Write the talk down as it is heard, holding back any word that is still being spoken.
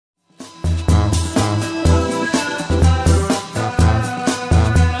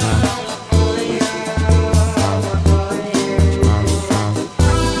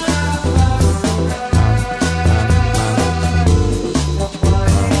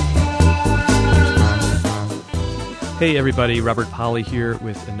Hey everybody, Robert Polly here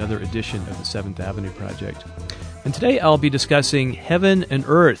with another edition of the Seventh Avenue Project. And today I'll be discussing heaven and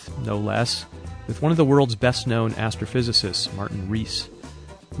earth, no less, with one of the world's best-known astrophysicists, Martin Rees.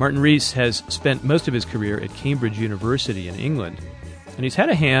 Martin Rees has spent most of his career at Cambridge University in England, and he's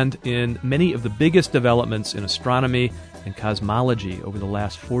had a hand in many of the biggest developments in astronomy and cosmology over the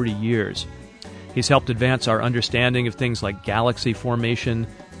last 40 years. He's helped advance our understanding of things like galaxy formation,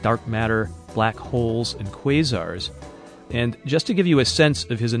 dark matter, black holes, and quasars. And just to give you a sense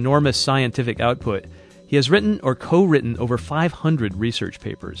of his enormous scientific output, he has written or co-written over 500 research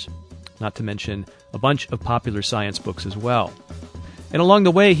papers, not to mention a bunch of popular science books as well. And along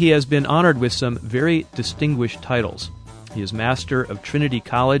the way, he has been honored with some very distinguished titles. He is Master of Trinity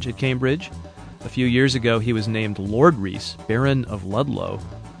College at Cambridge. A few years ago, he was named Lord Rees, Baron of Ludlow.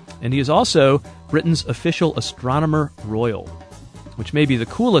 And he is also Britain's official Astronomer Royal, which may be the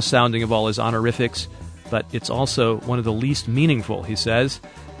coolest sounding of all his honorifics, but it's also one of the least meaningful, he says.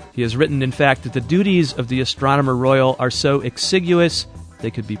 He has written, in fact, that the duties of the Astronomer Royal are so exiguous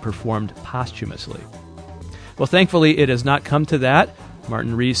they could be performed posthumously. Well, thankfully, it has not come to that.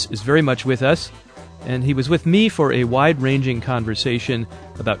 Martin Rees is very much with us, and he was with me for a wide-ranging conversation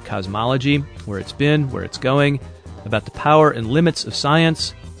about cosmology, where it's been, where it's going, about the power and limits of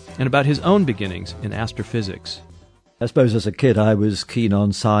science, and about his own beginnings in astrophysics. I suppose as a kid I was keen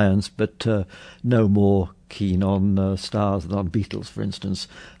on science, but no more keen on stars than on beetles, for instance,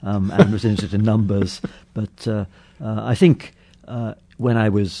 and was interested in numbers. But I think when I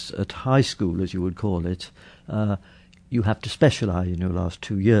was at high school, as you would call it, you have to specialise in your last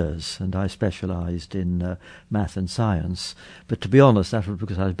 2 years, and I specialised in math and science. But to be honest, that was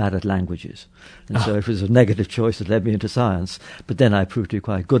because I was bad at languages. And so it was a negative choice that led me into science. But then I proved to be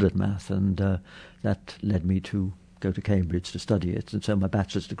quite good at math, and that led me to go to Cambridge to study it, and so my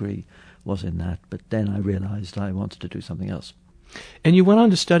bachelor's degree was in that. But then I realised I wanted to do something else. And you went on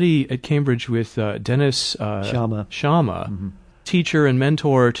to study at Cambridge with Dennis Sharma, mm-hmm. Teacher and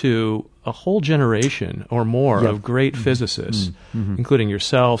mentor to a whole generation or more of great physicists, including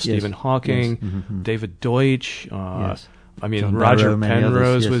yourself, Stephen Hawking, David Deutsch. I mean, John Roger Barrow,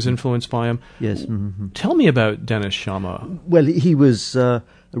 Penrose others, was influenced by him. Yes. Tell me about Dennis Sharma. Well, he was a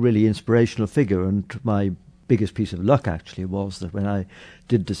really inspirational figure, and my biggest piece of luck actually was that when I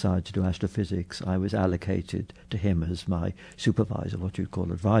did decide to do astrophysics, I was allocated to him as my supervisor, what you'd call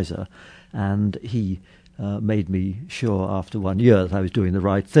advisor, and he made me sure after 1 year that I was doing the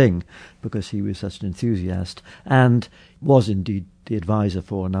right thing, because he was such an enthusiast, and was indeed the advisor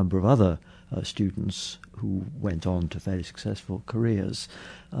for a number of other students who went on to very successful careers.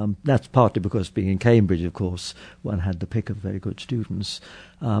 That's partly because being in Cambridge, of course, one had the pick of very good students.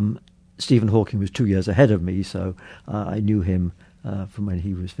 Stephen Hawking was 2 years ahead of me, so I knew him from when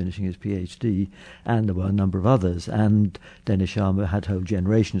he was finishing his PhD, and there were a number of others, and Dennis Sharma had whole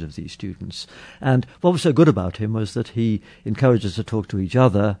generations of these students. And what was so good about him was that he encouraged us to talk to each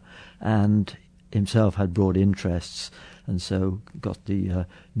other, and himself had broad interests, and so got the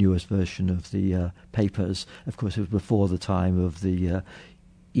newest version of the papers. Of course, it was before the time of the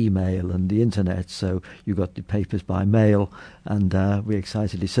email and the internet, so you got the papers by mail, and we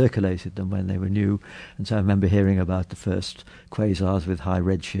excitedly circulated them when they were new. And so I remember hearing about the first quasars with high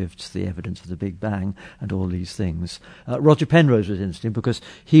redshifts, the evidence of the Big Bang, and all these things. Roger Penrose was interesting because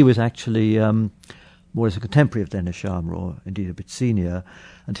he was actually more as a contemporary of Dennis Sharma, or indeed a bit senior,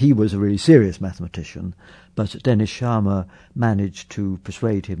 and he was a really serious mathematician, but Dennis Sharma managed to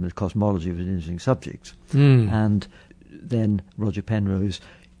persuade him that cosmology was an interesting subject. And then Roger Penrose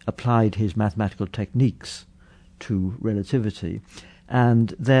applied his mathematical techniques to relativity,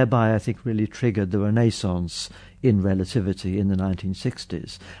 and thereby I think really triggered the renaissance in relativity in the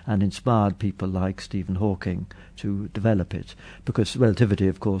 1960s, and inspired people like Stephen Hawking to develop it, because relativity,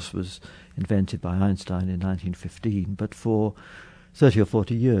 of course, was invented by Einstein in 1915, but for 30 or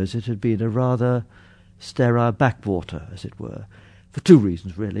 40 years it had been a rather sterile backwater, as it were, for two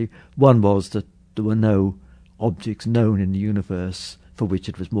reasons really. One was that there were no objects known in the universe for which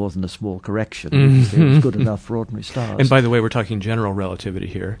it was more than a small correction. It was good enough for ordinary stars. And by the way, we're talking general relativity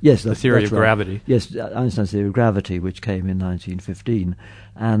here. Yes, the theory of gravity. Right. Yes, Einstein's theory of gravity, which came in 1915.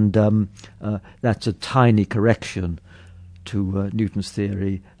 And that's a tiny correction to Newton's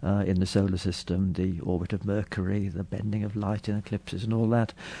theory in the solar system, the orbit of Mercury, the bending of light in eclipses and all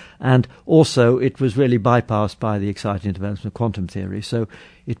that. And also it was really bypassed by the exciting development of quantum theory, so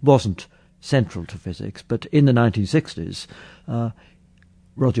it wasn't central to physics. But in the 1960s,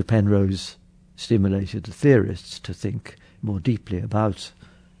 Roger Penrose stimulated the theorists to think more deeply about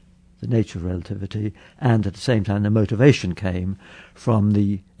the nature of relativity, and at the same time the motivation came from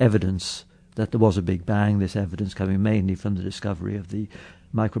the evidence that there was a Big Bang, this evidence coming mainly from the discovery of the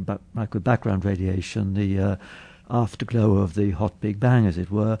micro background radiation, the afterglow of the hot Big Bang, as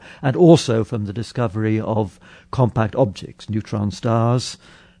it were, and also from the discovery of compact objects, neutron stars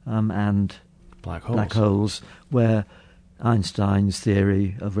and black holes, where Einstein's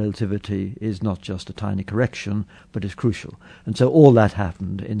theory of relativity is not just a tiny correction, but is crucial. And so all that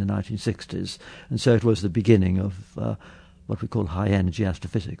happened in the 1960s, and so it was the beginning of what we call high-energy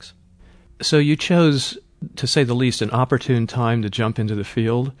astrophysics. So you chose, to say the least, an opportune time to jump into the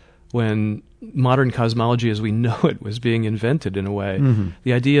field when modern cosmology as we know it was being invented in a way. Mm-hmm.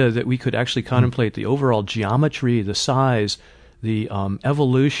 The idea that we could actually contemplate the overall geometry, the size, the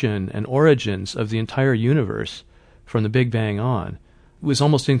evolution and origins of the entire universe from the Big Bang on was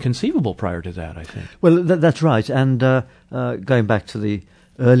almost inconceivable prior to that, I think. Well, that's right. And going back to the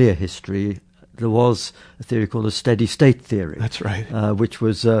earlier history, there was a theory called the steady-state theory. That's right. Which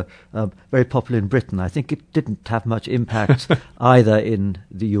was very popular in Britain. I think it didn't have much impact either in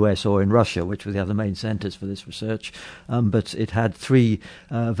the US or in Russia, which were the other main centres for this research. But it had three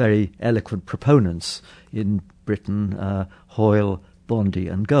very eloquent proponents in Britain, Hoyle, Bondi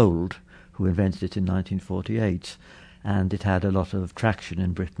and Gould, who invented it in 1948. And it had a lot of traction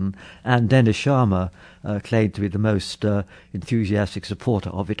in Britain. And Dennis Sharma claimed to be the most enthusiastic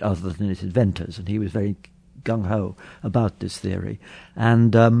supporter of it other than its inventors, and he was very gung-ho about this theory.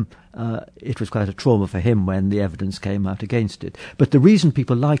 And it was quite a trauma for him when the evidence came out against it. But the reason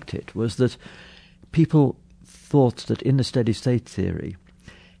people liked it was that people thought that in the steady-state theory,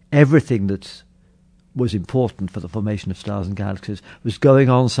 everything that was important for the formation of stars and galaxies was going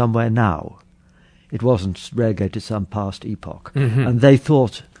on somewhere now. It wasn't relegated to some past epoch. Mm-hmm. And they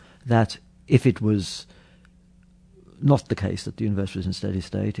thought that if it was not the case that the universe was in steady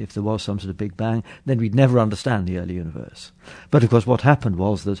state, if there was some sort of Big Bang, then we'd never understand the early universe. But of course what happened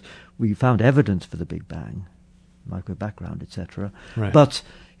was that we found evidence for the Big Bang, micro background, etc. Right. But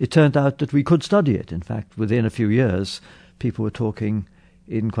it turned out that we could study it. In fact, within a few years, people were talking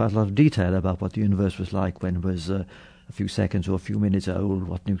in quite a lot of detail about what the universe was like when it was a few seconds or a few minutes old,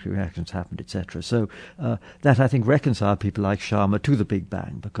 what nuclear reactions happened, etc. So that, I think, reconciled people like Sharma to the Big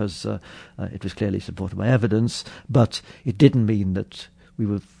Bang, because it was clearly supported by evidence, but it didn't mean that we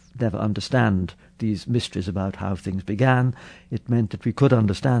would never understand these mysteries about how things began. It meant that we could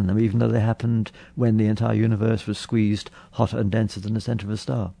understand them, even though they happened when the entire universe was squeezed hotter and denser than the centre of a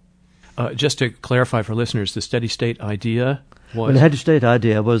star. Just to clarify for listeners, the steady-state idea was... Well, the steady-state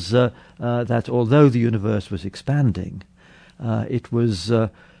idea was that although the universe was expanding, it was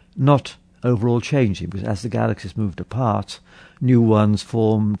not overall changing, because as the galaxies moved apart, new ones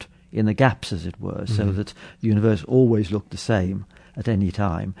formed in the gaps, as it were, mm-hmm. so that the universe always looked the same at any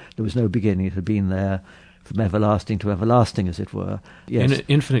time. There was no beginning. It had been there from everlasting to everlasting, as it were. Yes. An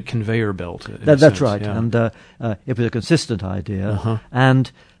infinite conveyor belt. That's right. Yeah. And it was a consistent idea. Uh-huh.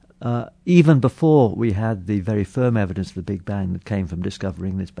 And even before we had the very firm evidence of the Big Bang that came from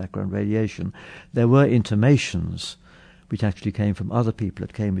discovering this background radiation, there were intimations which actually came from other people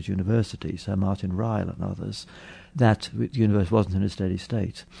at Cambridge University, Sir Martin Ryle and others, that the universe wasn't in a steady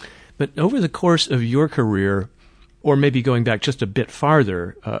state. But over the course of your career, or maybe going back just a bit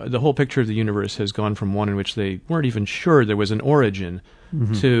farther, the whole picture of the universe has gone from one in which they weren't even sure there was an origin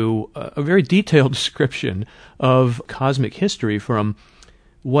mm-hmm. to a very detailed description of cosmic history from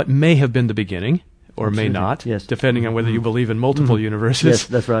what may have been the beginning, or Absolutely. May not, yes. depending on whether you believe in multiple mm-hmm. universes. Yes,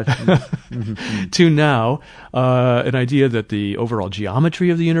 that's right. Mm-hmm. To now, an idea that the overall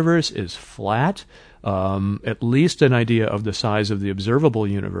geometry of the universe is flat, at least an idea of the size of the observable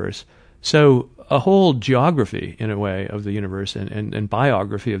universe. So a whole geography, in a way, of the universe and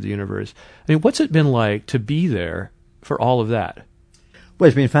biography of the universe. I mean, what's it been like to be there for all of that? Well,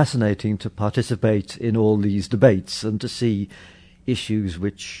 it's been fascinating to participate in all these debates and to see issues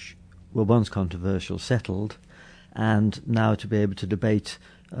which were once controversial settled, and now to be able to debate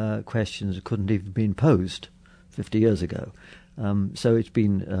questions that couldn't even have been posed 50 years ago. So it's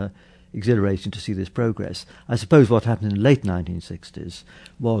been exhilarating to see this progress. I suppose what happened in the late 1960s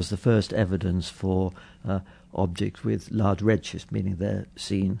was the first evidence for objects with large redshift, meaning they're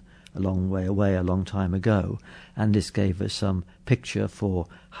seen a long way away a long time ago, and this gave us some picture for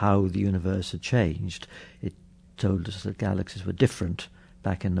how the universe had changed. It told us that galaxies were different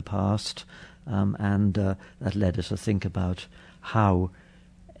back in the past, and that led us to think about how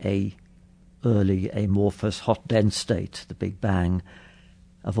a early amorphous hot dense state, the Big Bang,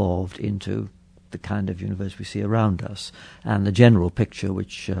 evolved into the kind of universe we see around us. And the general picture,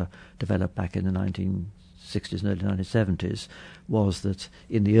 which developed back in the 1960s and early 1970s, was that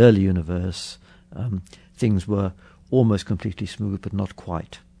in the early universe things were almost completely smooth, but not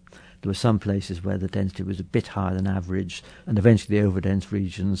quite. there were some places where the density was a bit higher than average, and eventually the overdense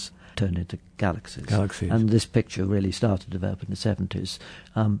regions turned into galaxies. And this picture really started to develop in the 70s.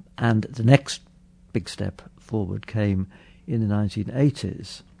 And the next big step forward came in the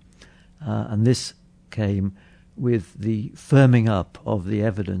 1980s. And this came with the firming up of the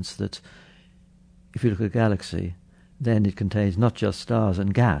evidence that if you look at a galaxy, then it contains not just stars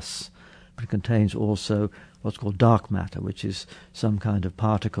and gas, but it contains also what's called dark matter, which is some kind of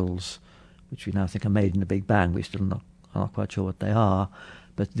particles which we now think are made in the Big Bang. We still are not quite sure what they are,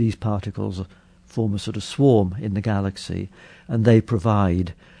 but these particles form a sort of swarm in the galaxy, and they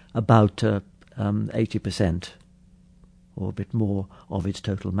provide about 80% or a bit more of its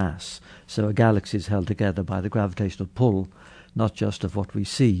total mass. So a galaxy is held together by the gravitational pull, not just of what we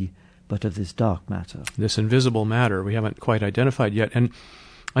see, but of this dark matter. This invisible matter we haven't quite identified yet. And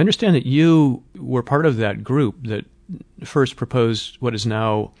I understand that you were part of that group that first proposed what is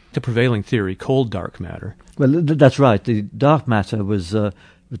now the prevailing theory, cold dark matter. Well, that's right. The dark matter was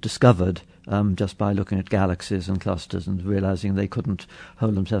discovered just by looking at galaxies and clusters and realizing they couldn't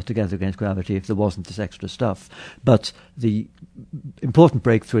hold themselves together against gravity if there wasn't this extra stuff. But the important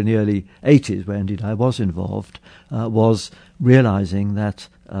breakthrough in the early 80s, where indeed I was involved, was realizing that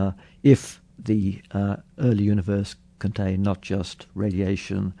if the early universe contained not just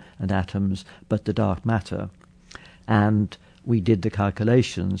radiation and atoms, but the dark matter, and we did the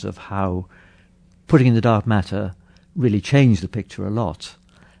calculations of how putting in the dark matter really changed the picture a lot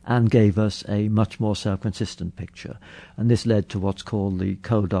and gave us a much more self-consistent picture. And this led to what's called the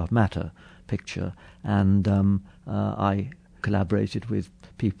cold dark matter picture. And I collaborated with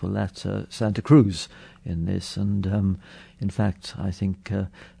people at Santa Cruz in this. And in fact, I think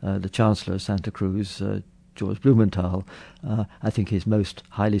the Chancellor of Santa Cruz, George Blumenthal, I think his most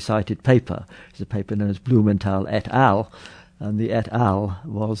highly cited paper is a paper known as Blumenthal et al. And the et al.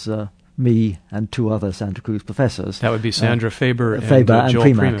 Was me and two other Santa Cruz professors. That would be Sandra Faber and Joel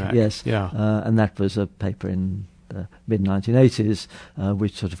Premack. Yes. Yeah. And that was a paper in the mid-1980s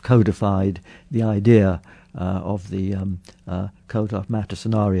which sort of codified the idea of the cold dark matter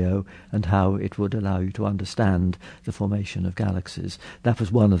scenario and how it would allow you to understand the formation of galaxies. That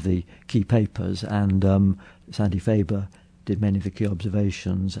was one of the key papers, and Sandy Faber did many of the key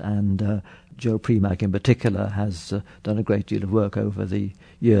observations, and Joe Premack in particular has done a great deal of work over the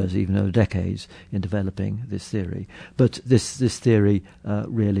years, even over decades, in developing this theory. But this theory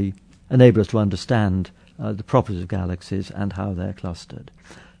really enabled us to understand the properties of galaxies and how they're clustered.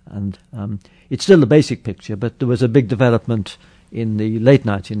 And it's still the basic picture, but there was a big development in the late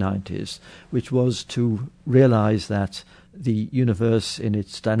 1990s, which was to realize that the universe in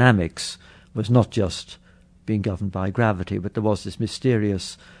its dynamics was not just being governed by gravity, but there was this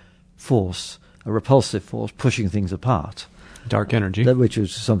mysterious force, a repulsive force, pushing things apart. Dark energy. Which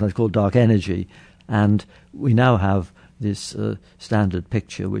is sometimes called dark energy. And we now have this standard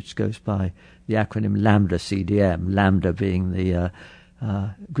picture, which goes by the acronym lambda CDM, lambda being the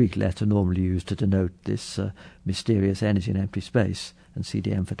Greek letter normally used to denote this mysterious energy in empty space, and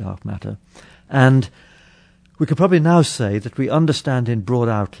CDM for dark matter. And we could probably now say that we understand in broad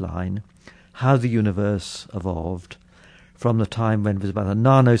outline how the universe evolved from the time when it was about a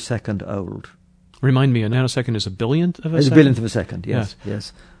nanosecond old. Remind me, a nanosecond is a billionth of a second? It's a billionth of a second,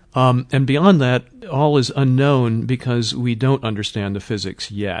 yes. And beyond that, all is unknown because we don't understand the physics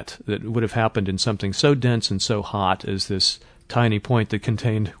yet that would have happened in something so dense and so hot as this tiny point that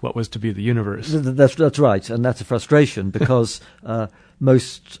contained what was to be the universe. That's right, and that's a frustration because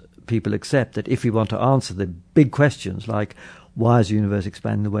most people accept that if we want to answer the big questions like why is the universe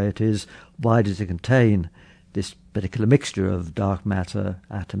expanding the way it is, why does it contain this particular mixture of dark matter,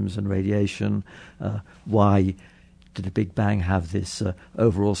 atoms and radiation, why did the Big Bang have this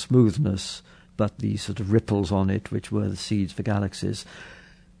overall smoothness but these sort of ripples on it which were the seeds for galaxies.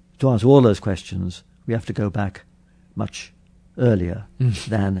 To answer all those questions we have to go back much earlier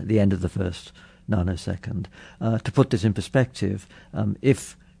than the end of the first nanosecond. To put this in perspective,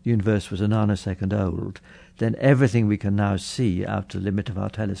 if the universe was a nanosecond old, then everything we can now see out to the limit of our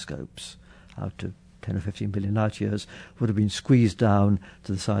telescopes, out to 10 or 15 billion light years, would have been squeezed down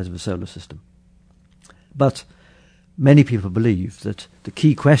to the size of a solar system. But many people believe that the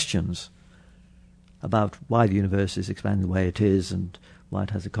key questions about why the universe is expanding the way it is and why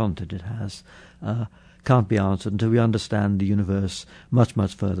it has the content it has can't be answered until we understand the universe much,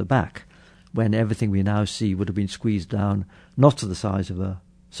 much further back, when everything we now see would have been squeezed down not to the size of a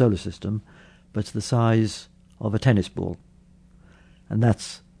solar system, but to the size of a tennis ball. And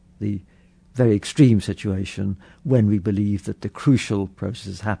that's the very extreme situation when we believe that the crucial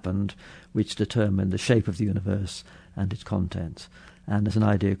processes happened which determine the shape of the universe and its content. And there's an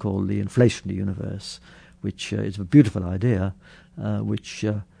idea called the inflationary universe, which is a beautiful idea, which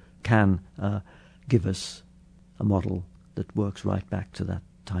can give us a model that works right back to that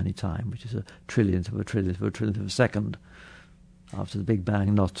tiny time, which is a trillionth of a trillionth of a trillionth of a second after the Big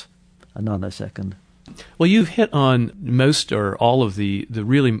Bang, not a nanosecond. Well, you've hit on most or all of the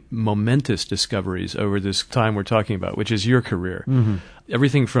really momentous discoveries over this time we're talking about, which is your career. Mm-hmm.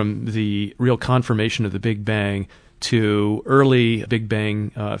 Everything from the real confirmation of the Big Bang to early Big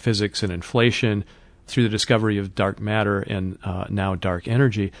Bang physics and inflation, through the discovery of dark matter and now dark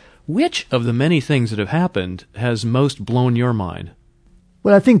energy. Which of the many things that have happened has most blown your mind?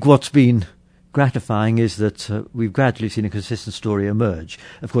 Well, I think what's been gratifying is that we've gradually seen a consistent story emerge.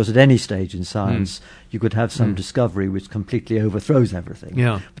 Of course, at any stage in science, you could have some discovery which completely overthrows everything.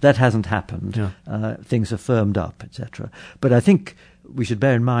 Yeah. But that hasn't happened. Yeah. Things have firmed up, etc. But I think we should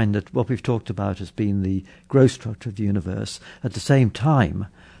bear in mind that what we've talked about has been the growth structure of the universe. At the same time,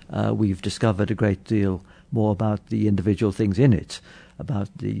 we've discovered a great deal more about the individual things in it, about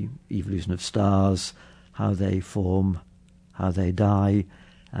the evolution of stars, how they form, how they die,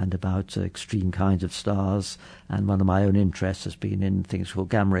 and about extreme kinds of stars. And one of my own interests has been in things called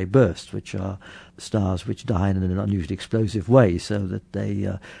gamma ray bursts, which are stars which die in an unusually explosive way, so that they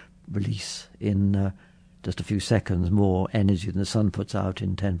release in just a few seconds more energy than the sun puts out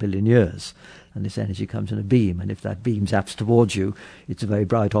in 10 billion years. And this energy comes in a beam, and if that beam zaps towards you, it's a very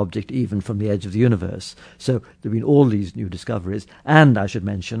bright object even from the edge of the universe. So there have been all these new discoveries, and I should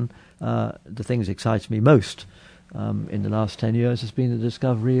mention the thing that excites me most in the last 10 years has been the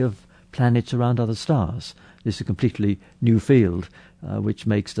discovery of planets around other stars. This is a completely new field which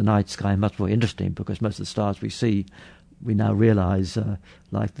makes the night sky much more interesting, because most of the stars we see we now realize,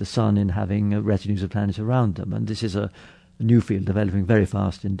 like the sun, in having retinues of planets around them. And this is a new field developing very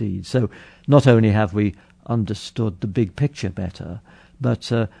fast indeed. So not only have we understood the big picture better,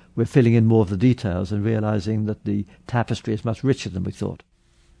 but we're filling in more of the details and realizing that the tapestry is much richer than we thought.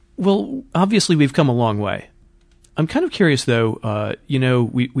 Well, obviously we've come a long way. I'm kind of curious, though,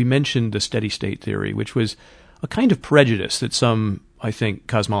 we mentioned the steady state theory, which was a kind of prejudice that some, I think,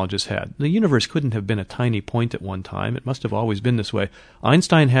 cosmologists had. The universe couldn't have been a tiny point at one time. It must have always been this way.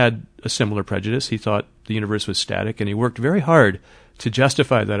 Einstein had a similar prejudice. He thought the universe was static, and he worked very hard to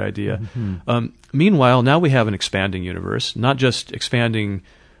justify that idea. Mm-hmm. Meanwhile, now we have an expanding universe, not just expanding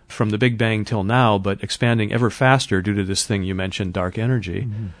from the Big Bang till now, but expanding ever faster due to this thing you mentioned, dark energy.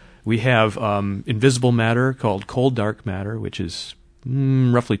 Mm-hmm. We have invisible matter called cold dark matter, which is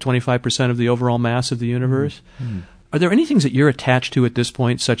roughly 25% of the overall mass of the universe. Mm-hmm. Are there any things that you're attached to at this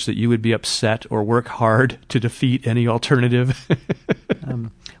point such that you would be upset or work hard to defeat any alternative?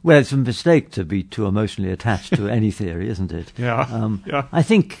 Well, it's a mistake to be too emotionally attached to any theory, isn't it? Yeah. I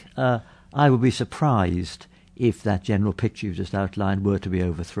think I would be surprised if that general picture you just outlined were to be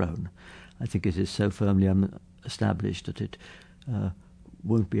overthrown. I think it is so firmly established that it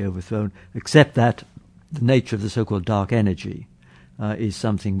won't be overthrown, except that the nature of the so-called dark energy is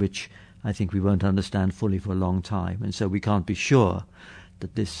something which I think we won't understand fully for a long time, and so we can't be sure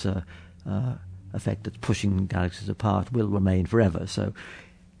that this effect that's pushing galaxies apart will remain forever. So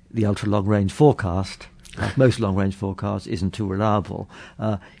the ultra-long-range forecast, like most long-range forecasts, isn't too reliable.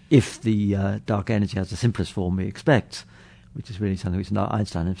 If the dark energy has the simplest form we expect, which is really something which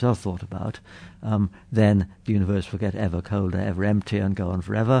Einstein himself thought about, then the universe will get ever colder, ever emptier, and go on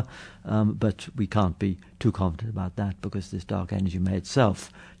forever. But we can't be too confident about that, because this dark energy may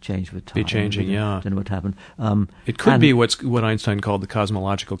itself change with time. Be changing, yeah. Don't know what happened. It could be what Einstein called the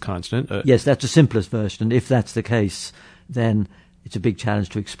cosmological constant. Yes, that's the simplest version. If that's the case, then it's a big challenge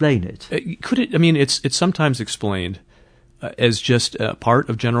to explain it. Could it? I mean, it's sometimes explained as just a part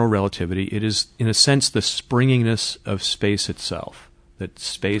of general relativity. It is, in a sense, the springiness of space itself. That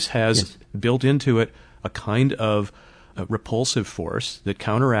space has built into it a kind of repulsive force that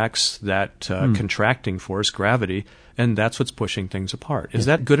counteracts that contracting force, gravity, and that's what's pushing things apart. Is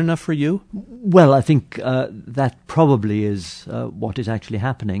that good enough for you? Well, I think that probably is what is actually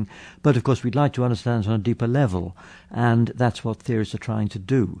happening. But, of course, we'd like to understand on a deeper level, and that's what theorists are trying to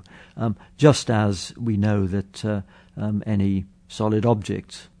do. Just as we know that any solid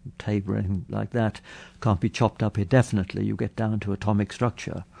object, table or anything like that, can't be chopped up indefinitely. You get down to atomic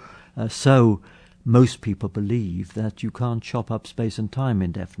structure. So most people believe that you can't chop up space and time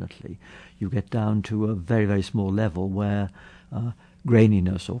indefinitely. You get down to a very, very small level where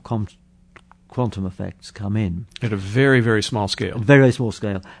graininess or quantum effects come in. At a very, very small scale. Very, very small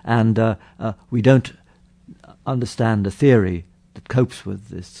scale. And we don't understand the theory that copes with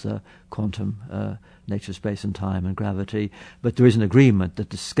this quantum nature of space and time and gravity, but there is an agreement that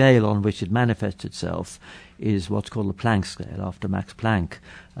the scale on which it manifests itself is what's called the Planck scale, after Max Planck,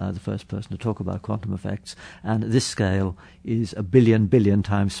 the first person to talk about quantum effects. And this scale is a billion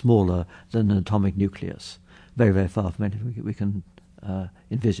times smaller than an atomic nucleus. Very, very far from anything we can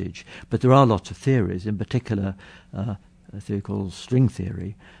envisage. But there are lots of theories, in particular a theory called string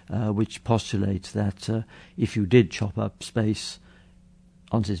theory, which postulates that if you did chop up space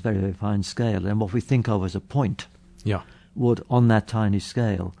onto this very, very fine scale, then what we think of as a point would, on that tiny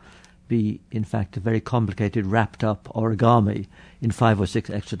scale, be, in fact, a very complicated, wrapped-up origami in 5 or 6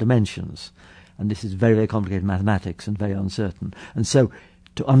 extra dimensions. And this is very, very complicated mathematics and very uncertain. And so,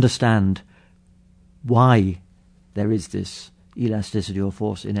 to understand why there is this elasticity or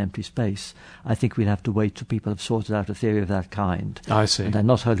force in empty space, I think we'll have to wait till people have sorted out a theory of that kind. I see. And I'm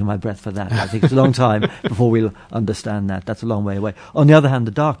not holding my breath for that. I think it's a long time before we'll understand that. That's a long way away. On the other hand,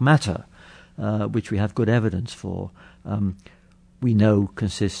 the dark matter, which we have good evidence for, we know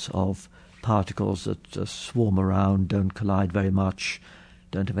consists of particles that just swarm around, don't collide very much,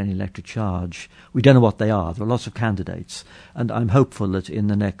 don't have any electric charge. We don't know what they are. There are lots of candidates. And I'm hopeful that in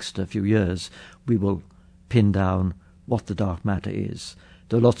the next few years we will pin down what the dark matter is.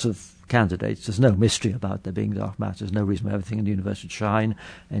 There are lots of candidates. There's no mystery about there being dark matter. There's no reason why everything in the universe should shine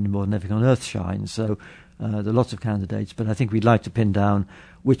any more than everything on Earth shines. So there are lots of candidates, but I think we'd like to pin down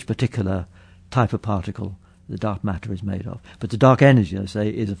which particular type of particle the dark matter is made of. But the dark energy, I say,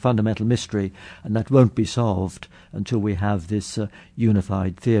 is a fundamental mystery, and that won't be solved until we have this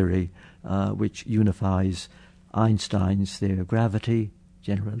unified theory, which unifies Einstein's theory of gravity,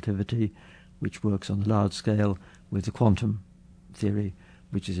 general relativity, which works on the large scale, with the quantum theory,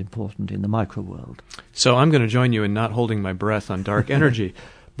 which is important in the micro world. So I'm going to join you in not holding my breath on dark energy.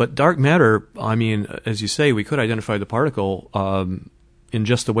 But dark matter, I mean, as you say, we could identify the particle in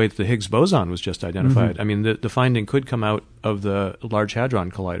just the way that the Higgs boson was just identified. I mean, the finding could come out of the Large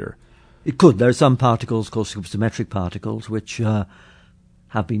Hadron Collider. It could. There are some particles called supersymmetric particles, which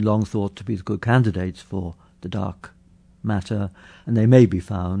have been long thought to be the good candidates for the dark matter, and they may be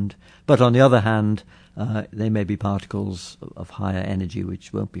found. But on the other hand, they may be particles of higher energy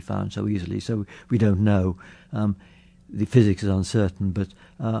which won't be found so easily, so we don't know. The physics is uncertain, but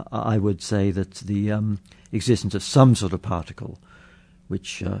I would say that the existence of some sort of particle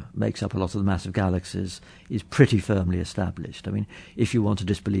which makes up a lot of the massive galaxies is pretty firmly established. I mean, if you want to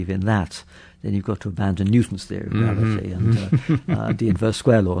disbelieve in that, then you've got to abandon Newton's theory of gravity and the inverse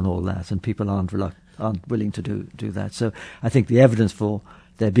square law and all that, and people aren't willing to do that. So I think the evidence for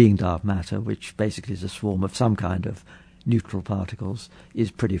there being dark matter, which basically is a swarm of some kind of neutral particles, is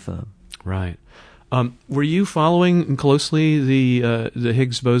pretty firm. Right. Were you following closely the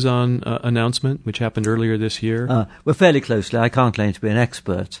Higgs boson announcement, which happened earlier this year? Well, fairly closely. I can't claim to be an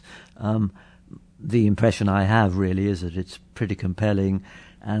expert. The impression I have really is that it's pretty compelling,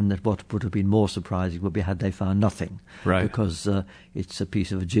 and that what would have been more surprising would be had they found nothing. Right. Because it's a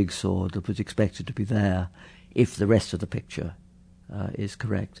piece of a jigsaw that was expected to be there if the rest of the picture is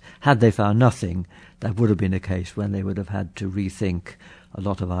correct. Had they found nothing, that would have been a case when they would have had to rethink a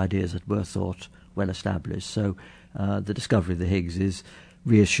lot of ideas that were thought well established. So the discovery of the Higgs is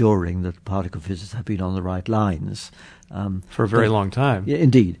reassuring that particle physicists have been on the right lines. For a very long time. Yeah,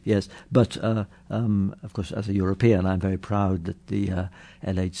 indeed, yes. But, of course, as a European, I'm very proud that the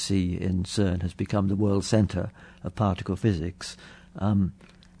LHC in CERN has become the world centre of particle physics.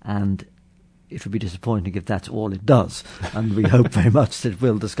 And it would be disappointing if that's all it does. And we hope very much that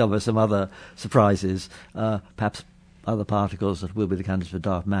we'll discover some other surprises, perhaps other particles that will be the candidates for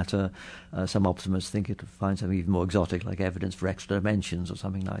dark matter. Some optimists think it will find something even more exotic, like evidence for extra dimensions or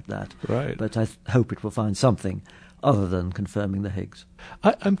something like that. Right. But I hope it will find something other than confirming the Higgs.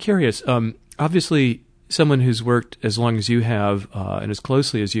 I'm curious. Obviously, someone who's worked as long as you have and as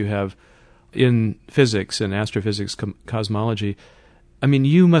closely as you have in physics and astrophysics, cosmology, I mean,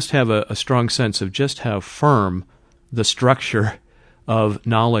 you must have a strong sense of just how firm the structure of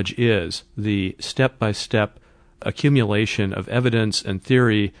knowledge is, the step-by-step accumulation of evidence and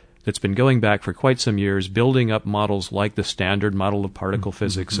theory that's been going back for quite some years, building up models like the standard model of particle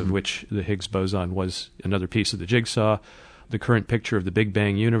physics, of which the Higgs boson was another piece of the jigsaw, the current picture of the Big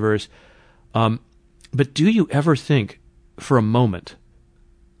Bang universe. But do you ever think for a moment,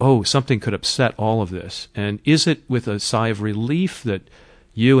 oh, something could upset all of this? And is it with a sigh of relief that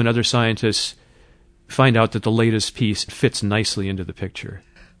you and other scientists find out that the latest piece fits nicely into the picture?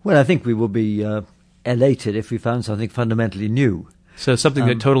 Well, I think we will be elated if we found something fundamentally new. So something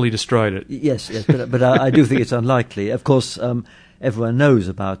that totally destroyed it. Yes, but I do think it's unlikely. Of course, everyone knows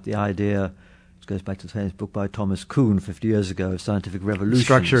about the idea It goes back to the famous book by Thomas Kuhn 50 years ago, Scientific Revolutions.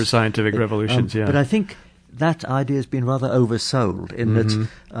 Structure Scientific Revolutions, yeah. But I think that idea has been rather oversold in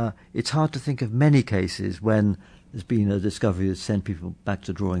that it's hard to think of many cases when there's been a discovery that sent people back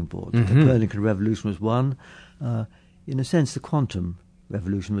to drawing board. The Copernican revolution was one. In a sense, the quantum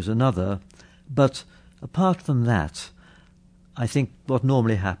revolution was another. But apart from that, I think what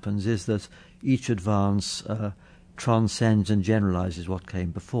normally happens is that each advance transcends and generalizes what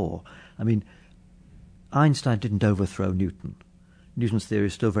came before. I mean, Einstein didn't overthrow Newton. Newton's theory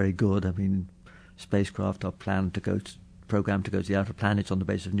is still very good. I mean, spacecraft are programmed to go to the outer planets on the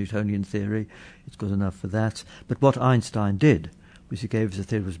basis of Newtonian theory. It's good enough for that. But what Einstein did was he gave us a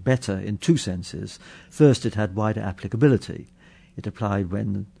theory that was better in two senses. First, it had wider applicability. It applied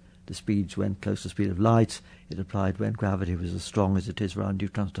when the speeds went close to the speed of light. It applied when gravity was as strong as it is around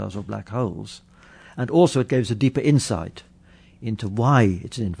neutron stars or black holes. And also it gave us a deeper insight into why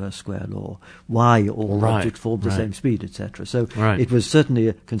it's an inverse square law, why all objects fall at the same speed, etc. So it was certainly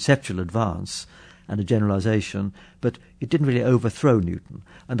a conceptual advance and a generalization, but it didn't really overthrow Newton.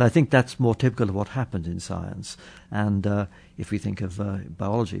 And I think that's more typical of what happens in science. And if we think of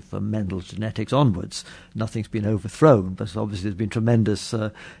biology, from Mendel's genetics onwards, nothing's been overthrown, but obviously there's been tremendous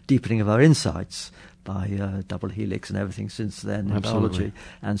deepening of our insights by double helix and everything since then in biology,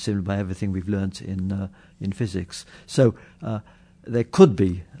 and similarly by everything we've learnt in physics. So there could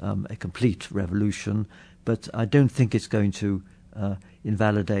be a complete revolution, but I don't think it's going to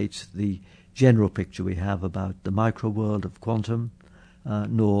invalidate the general picture we have about the micro world of quantum,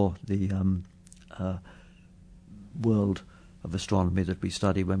 nor the world of astronomy that we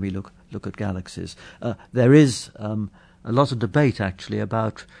study when we look at galaxies. There is a lot of debate actually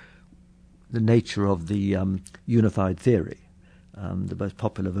about the nature of the unified theory. The most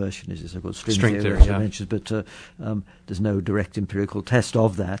popular version is the so-called string theory, as I mentioned, but there's no direct empirical test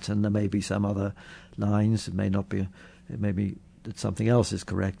of that, and there may be some other lines. It may not be. It may be that something else is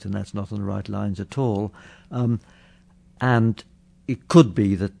correct, and that's not on the right lines at all. And it could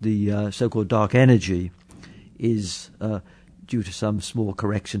be that the so-called dark energy is due to some small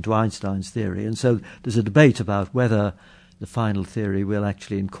correction to Einstein's theory. And so there's a debate about whether the final theory will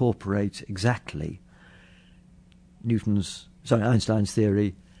actually incorporate exactly Einstein's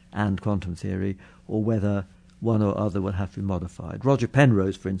theory and quantum theory, or whether one or other will have to be modified. Roger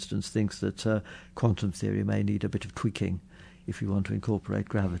Penrose, for instance, thinks that quantum theory may need a bit of tweaking if you want to incorporate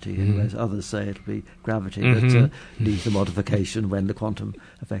gravity, whereas others say it'll be gravity that needs the modification when the quantum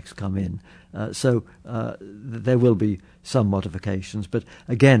effects come in. So there will be some modifications, but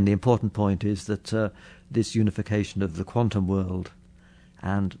again, the important point is that this unification of the quantum world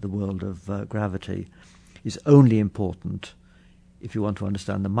and the world of gravity is only important if you want to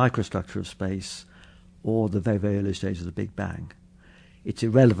understand the microstructure of space or the very, very early stage of the Big Bang. It's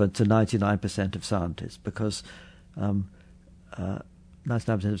irrelevant to 99% of scientists because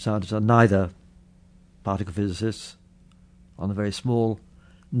 99% of scientists are neither particle physicists on the very small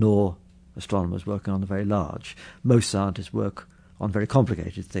nor astronomers working on the very large. Most scientists work on very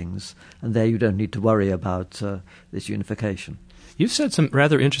complicated things, and there you don't need to worry about this unification. You've said some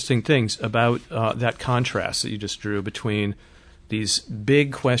rather interesting things about that contrast that you just drew between these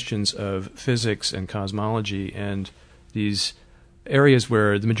big questions of physics and cosmology and these areas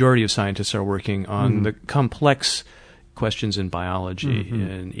where the majority of scientists are working on the complex questions in biology,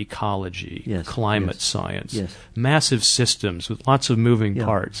 in ecology, climate science, massive systems with lots of moving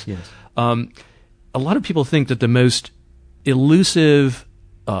parts. A lot of people think that the most elusive,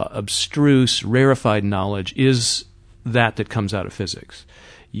 abstruse, rarefied knowledge is that comes out of physics.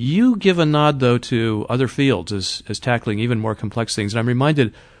 You give a nod, though, to other fields as tackling even more complex things. And I'm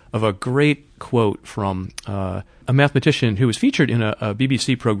reminded of a great quote from a mathematician who was featured in a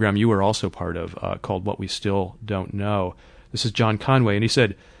BBC program you were also part of called What We Still Don't Know. This is John Conway, and he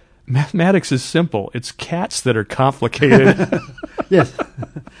said, "Mathematics is simple. It's cats that are complicated." Yes.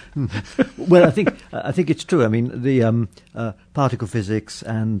 Well, I think it's true. I mean, the particle physics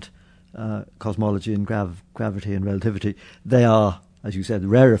and cosmology and gravity and relativity, they are, as you said,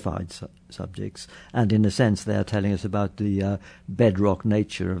 rarefied subjects, and in a sense they are telling us about the bedrock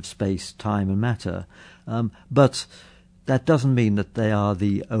nature of space, time and matter. But that doesn't mean that they are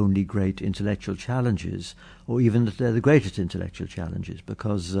the only great intellectual challenges, or even that they're the greatest intellectual challenges,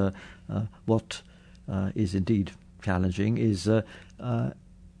 because what is indeed challenging is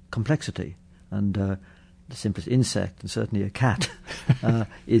complexity. And the simplest insect, and certainly a cat,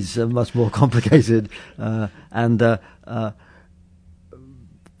 is much more complicated, and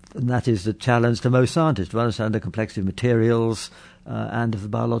that is the challenge to most scientists, to understand the complexity of materials and of the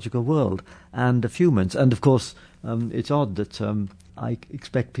biological world and of humans. And of course, it's odd that I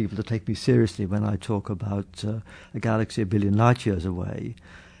expect people to take me seriously when I talk about a galaxy a billion light years away,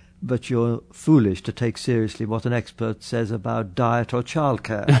 but you're foolish to take seriously what an expert says about diet or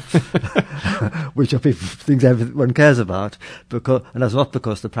childcare, which are things everyone cares about. And that's not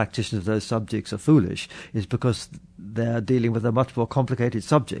because the practitioners of those subjects are foolish, it's because they're dealing with a much more complicated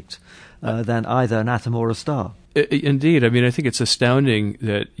subject than either an atom or a star. Indeed. I mean, I think it's astounding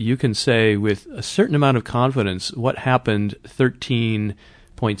that you can say with a certain amount of confidence what happened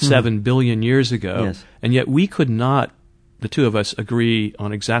 13.7 billion years ago, yes. And yet we could not, the two of us, agree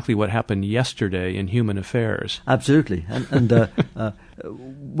on exactly what happened yesterday in human affairs. Absolutely.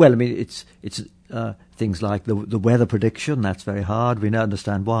 Well, I mean, it's things like the weather prediction, that's very hard. We now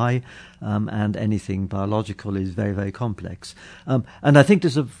understand why. And anything biological is very, very complex. And I think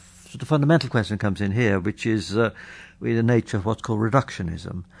there's a sort of fundamental question comes in here, which is the nature of what's called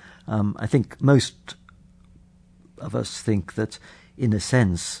reductionism. I think most of us think that, in a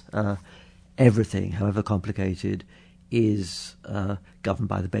sense, everything, however complicated, is governed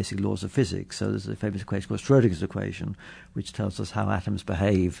by the basic laws of physics. So there's a famous equation called Schrödinger's equation, which tells us how atoms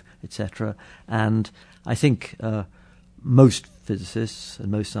behave, etc. And I think most physicists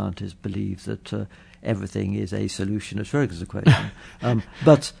and most scientists believe that everything is a solution of Schrödinger's equation.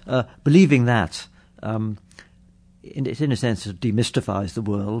 But believing that, in a sense, it demystifies the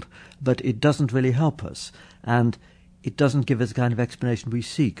world, but it doesn't really help us. And it doesn't give us the kind of explanation we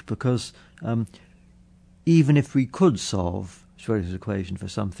seek, because even if we could solve Schrödinger's equation for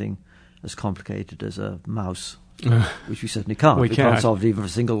something as complicated as a mouse, which we certainly can't. We can't solve it even for a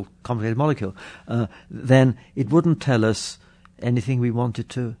single complicated molecule. Then it wouldn't tell us anything we wanted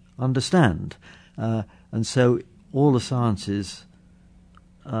to understand. And so all the sciences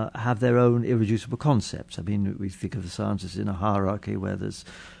have their own irreducible concepts. I mean, we think of the sciences in a hierarchy where there's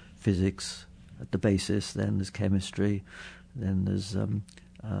physics at the basis, then there's chemistry, then there's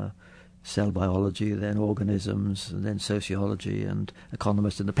cell biology, then organisms, and then sociology, and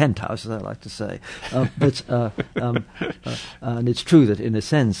economists in the penthouse, as I like to say. And it's true that, in a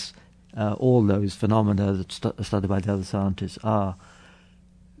sense, all those phenomena that are studied by the other scientists are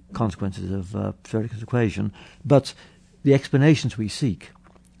consequences of Schrödinger's equation, but the explanations we seek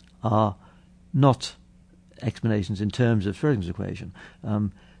are not explanations in terms of Schrödinger's equation.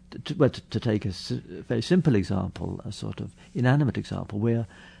 To take a very simple example, a sort of inanimate example, where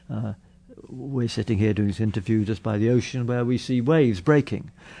we're sitting here doing this interview just by the ocean where we see waves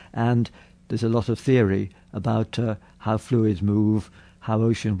breaking, and there's a lot of theory about how fluids move, how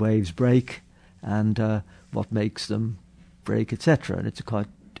ocean waves break, and what makes them break, etc. And it's a quite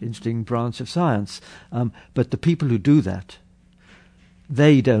interesting branch of science. But the people who do that,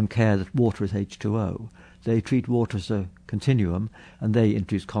 they don't care that water is H2O. They treat water as a continuum, and they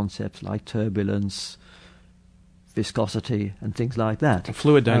introduce concepts like turbulence, viscosity, and things like that.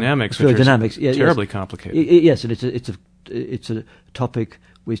 Fluid dynamics, which is terribly complicated. Yes, and it's a topic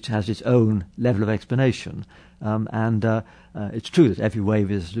which has its own level of explanation. And it's true that every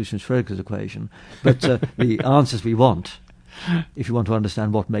wave is a solution to Schrödinger's equation, but the answers we want, if you want to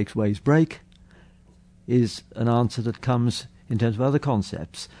understand what makes waves break, is an answer that comes in terms of other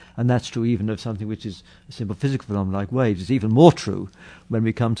concepts. And that's true even of something which is a simple physical phenomenon like waves. It's even more true when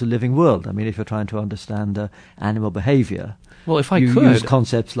we come to living world. I mean, if you're trying to understand animal behavior, well, if I you could use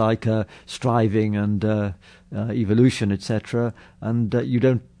concepts like striving and evolution, etc., and you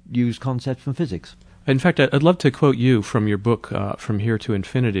don't use concepts from physics. In fact, I'd love to quote you from your book, From Here to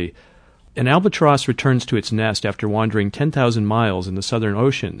Infinity. An albatross returns to its nest after wandering 10,000 miles in the southern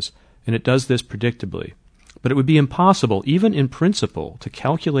oceans, and it does this predictably. But it would be impossible, even in principle, to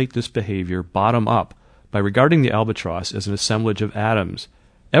calculate this behavior bottom up by regarding the albatross as an assemblage of atoms.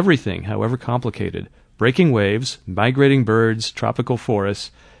 Everything, however complicated, breaking waves, migrating birds, tropical forests,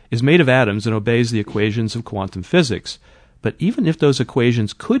 is made of atoms and obeys the equations of quantum physics. But even if those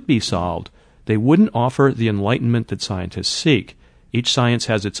equations could be solved, they wouldn't offer the enlightenment that scientists seek. Each science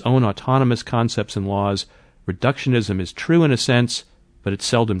has its own autonomous concepts and laws. Reductionism is true in a sense, but it's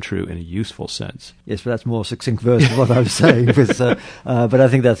seldom true in a useful sense. Yes, but that's a more succinct version of what I was saying. But I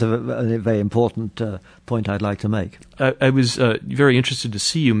think that's a very important point I'd like to make. I was very interested to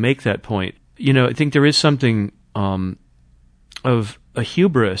see you make that point. You know, I think there is something of a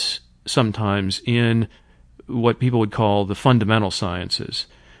hubris sometimes in what people would call the fundamental sciences,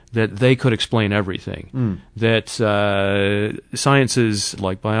 that they could explain everything, that sciences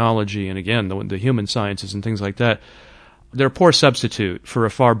like biology and, again, the human sciences and things like that, they're a poor substitute for a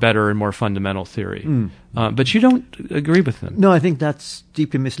far better and more fundamental theory. But you don't agree with them. No, I think that's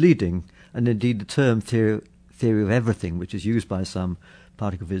deeply misleading. And indeed, the term theory of everything, which is used by some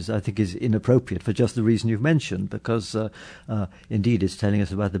particle physics, I think, is inappropriate for just the reason you've mentioned, because indeed it's telling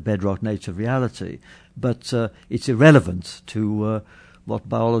us about the bedrock nature of reality, but it's irrelevant to what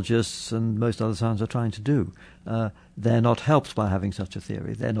biologists and most other science are trying to do. They're not helped by having such a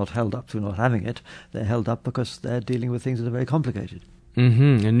theory. They're not held up to not having it. They're held up because they're dealing with things that are very complicated.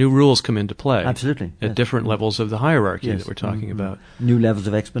 Mm-hmm. And new rules come into play. Absolutely. At different levels of the hierarchy that we're talking about. New levels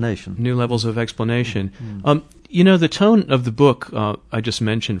of explanation. New levels of explanation. The tone of the book I just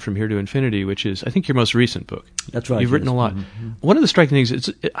mentioned, From Here to Infinity, which is, I think, your most recent book. That's right. You've written a lot. One of the striking things,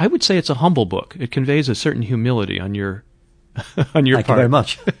 I would say it's a humble book. It conveys a certain humility on your part. Thank you very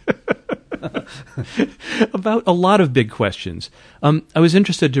much. About a lot of big questions. I was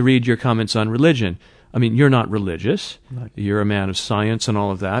interested to read your comments on religion. I mean, you're not religious. Right. You're a man of science and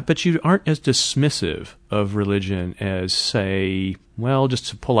all of that, but you aren't as dismissive of religion as, say, well, just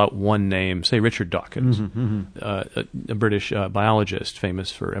to pull out one name, say Richard Dawkins, a British biologist famous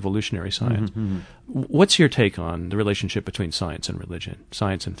for evolutionary science. What's your take on the relationship between science and religion,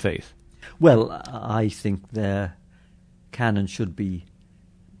 science and faith? Well, I think there can and should be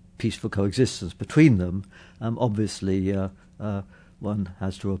peaceful coexistence between them. Obviously, one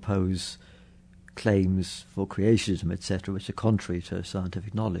has to oppose claims for creationism, etc., which are contrary to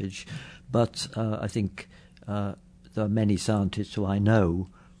scientific knowledge. But I think there are many scientists who I know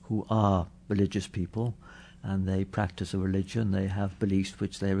who are religious people, and they practice a religion. They have beliefs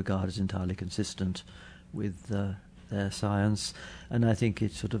which they regard as entirely consistent with their science. And I think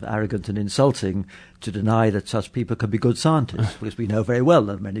it's sort of arrogant and insulting to deny that such people can be good scientists, because we know very well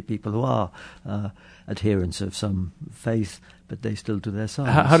that many people who are adherents of some faith, but they still do their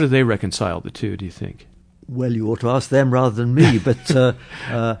science. How do they reconcile the two, do you think? Well, you ought to ask them rather than me, but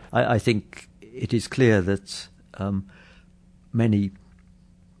I think it is clear that many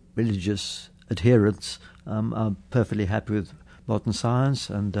religious adherents are perfectly happy with modern science,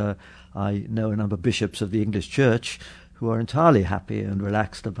 and I know a number of bishops of the English Church who are entirely happy and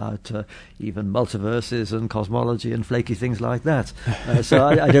relaxed about even multiverses and cosmology and flaky things like that. So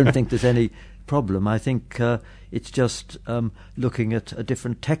I don't think there's any problem. I think it's just looking at a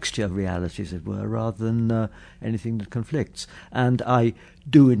different texture of reality, as it were, rather than anything that conflicts. And I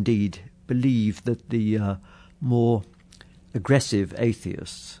do indeed believe that the more aggressive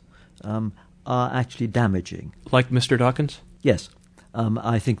atheists are actually damaging. Like Mr. Dawkins? Yes.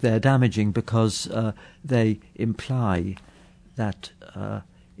 I think they're damaging because they imply that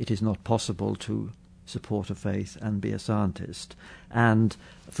it is not possible to support a faith and be a scientist. And,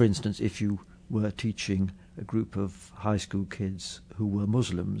 for instance, if you were teaching a group of high school kids who were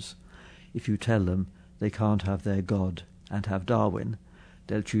Muslims, if you tell them they can't have their God and have Darwin,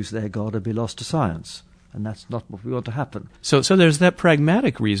 they'll choose their God and be lost to science. And that's not what we want to happen. So there's that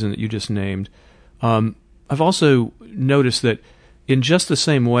pragmatic reason that you just named. I've also noticed that in just the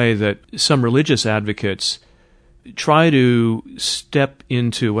same way that some religious advocates try to step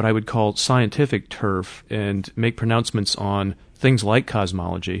into what I would call scientific turf and make pronouncements on things like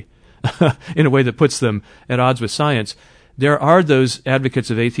cosmology in a way that puts them at odds with science, there are those advocates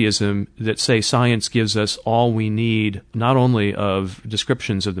of atheism that say science gives us all we need, not only of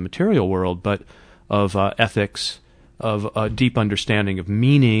descriptions of the material world, but of ethics, of a deep understanding of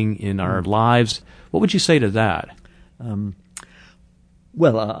meaning in our lives. What would you say to that?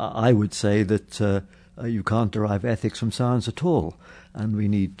 Well, I would say that you can't derive ethics from science at all, and we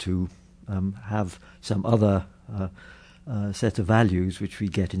need to have some other set of values which we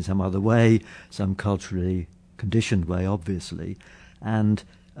get in some other way, some culturally conditioned way, obviously, and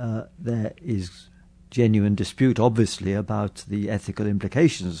there is genuine dispute, obviously, about the ethical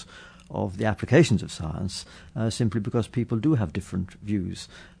implications of the applications of science, simply because people do have different views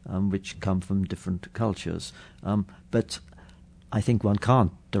which come from different cultures. But I think one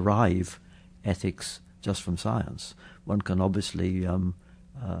can't derive ethics just from science. One can obviously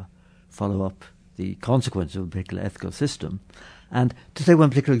follow up the consequences of a particular ethical system. And to take one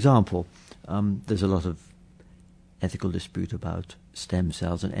particular example, there's a lot of ethical dispute about stem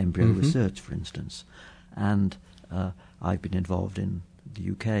cells and embryo research, for instance. And I've been involved in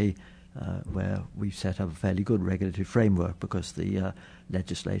the UK where we've set up a fairly good regulatory framework because the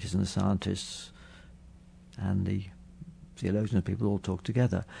legislators and the scientists and the theologians and people all talk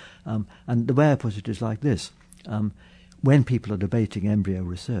together. And the way I put it is like this. When people are debating embryo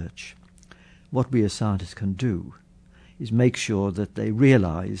research, what we as scientists can do is make sure that they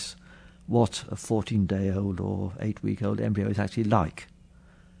realize what a 14-day-old or 8-week-old embryo is actually like,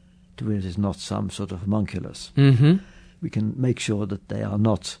 to where it is not some sort of homunculus. We can make sure that they are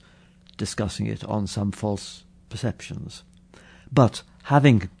not discussing it on some false perceptions. But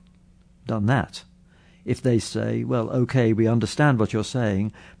having done that, if they say, well, okay, we understand what you're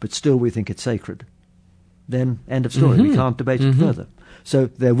saying, but still we think it's sacred, then end of story. We can't debate it further. So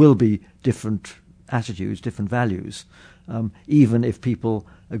there will be different attitudes, different values, even if people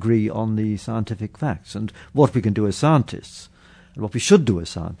agree on the scientific facts. And what we can do as scientists, and what we should do as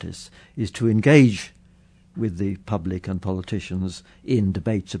scientists, is to engage with the public and politicians in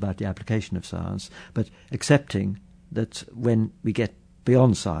debates about the application of science, but accepting that when we get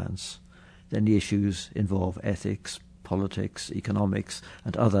beyond science, then the issues involve ethics, politics, economics,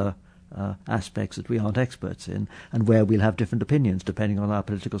 and other aspects that we aren't experts in, and where we'll have different opinions depending on our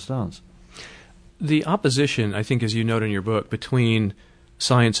political stance. The opposition, I think, as you note in your book, between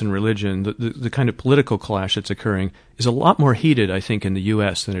science and religion, the kind of political clash that's occurring, is a lot more heated, I think, in the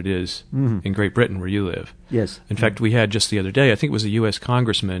U.S. than it is in Great Britain, where you live. Yes. In fact, we had just the other day, I think it was a U.S.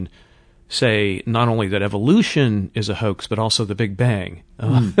 congressman say not only that evolution is a hoax, but also the Big Bang.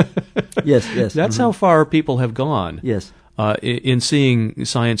 Yes. That's how far people have gone. Yes. In seeing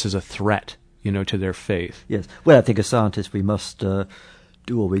science as a threat, to their faith. Yes. Well, I think as scientists we must do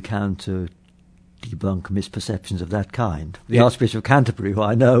all we can to debunk misperceptions of that kind. The Archbishop of Canterbury, who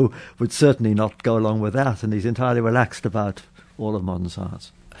I know, would certainly not go along with that, and he's entirely relaxed about all of modern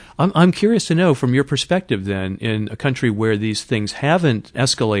science. I'm curious to know, from your perspective then, in a country where these things haven't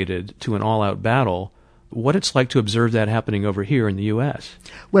escalated to an all-out battle, what it's like to observe that happening over here in the U.S.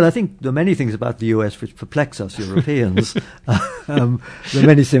 Well, I think there are many things about the U.S. which perplex us Europeans. There are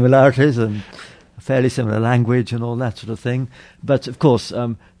many similarities and a fairly similar language and all that sort of thing. But, of course,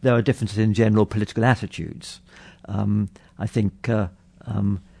 there are differences in general political attitudes. I think, to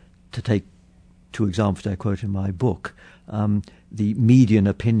take two examples I quote in my book, the median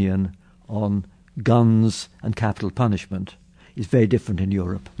opinion on guns and capital punishment is very different in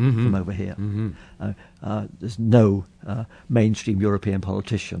Europe from over here. There's no mainstream European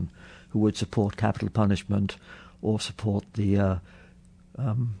politician who would support capital punishment or support the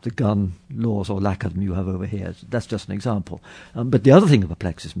gun laws or lack of them you have over here. That's just an example. But the other thing that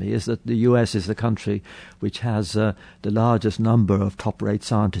perplexes me is that the US is the country which has the largest number of top-rate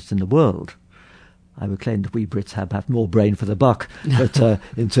scientists in the world. I would claim that we Brits have more brain for the buck, but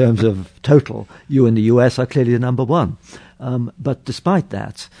in terms of total, you in the US are clearly the number one. But despite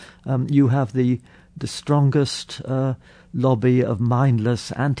that, you have the strongest lobby of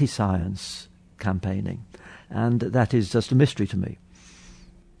mindless anti-science campaigning, and that is just a mystery to me.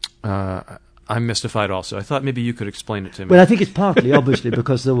 I'm mystified also. I thought maybe you could explain it to me. Well, I think it's partly, obviously,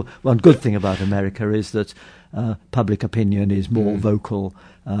 because the one good thing about America is that public opinion is more vocal.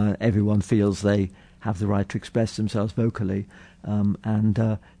 Everyone feels they have the right to express themselves vocally,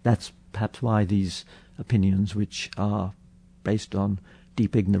 and that's perhaps why these opinions, which are based on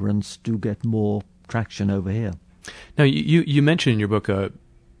deep ignorance, do get more traction over here. Now, you mentioned in your book a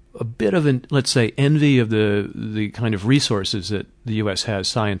bit of, let's say, envy of the kind of resources that the U.S. has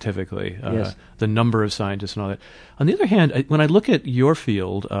scientifically, Yes. the number of scientists and all that. On the other hand, when I look at your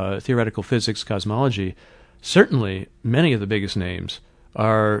field, theoretical physics, cosmology, certainly many of the biggest names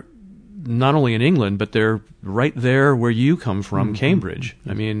are not only in England, but they're right there where you come from, Cambridge.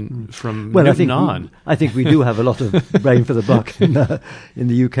 I mean, from Newton on. I think we do have a lot of brain for the buck in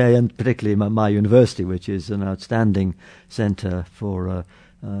the UK, and particularly my university, which is an outstanding centre for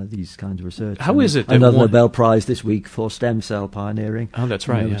these kinds of research. How is it? Another Nobel Prize this week for stem cell pioneering. Oh, that's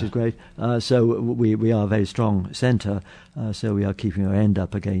right, which is great. So we are a very strong centre, so we are keeping our end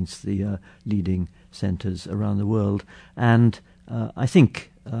up against the leading centres around the world. And I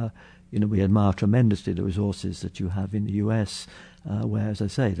think we admire tremendously the resources that you have in the US, where, as I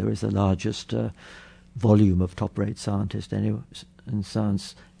say, there is the largest volume of top-rate scientists in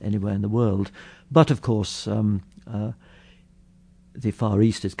science anywhere in the world. But, of course, the Far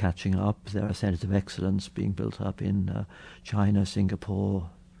East is catching up. There are centres of excellence being built up in China, Singapore,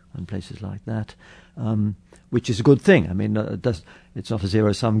 and places like that, which is a good thing. I mean, it's not a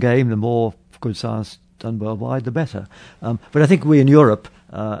zero-sum game. The more good science done worldwide, the better. But I think we in Europe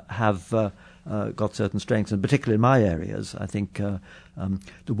have got certain strengths, and particularly in my areas, I think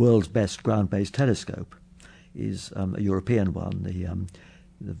the world's best ground-based telescope is a European one,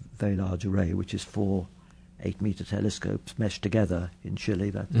 the Very Large Array, which is 4 8-metre telescopes meshed together in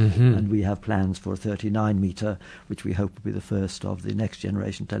Chile, and we have plans for a 39-metre, which we hope will be the first of the next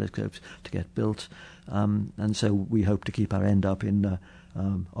generation telescopes to get built. And so we hope to keep our end up in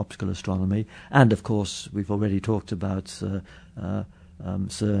optical astronomy. And, of course, we've already talked about CERN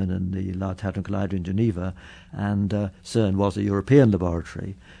and the Large Hadron Collider in Geneva, and CERN was a European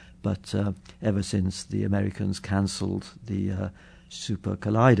laboratory, but ever since the Americans cancelled the Super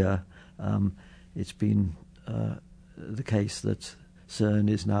Collider, it's been the case that CERN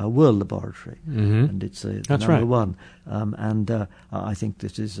is now a world laboratory, and it's the That's number right. one. I think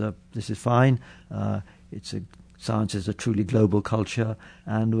this is fine. Science is a truly global culture,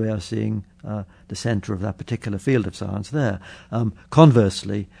 and we are seeing the centre of that particular field of science there.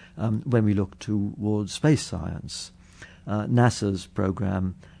 Conversely, when we look towards space science, NASA's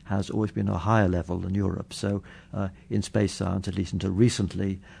program has always been a higher level than Europe. So in space science, at least until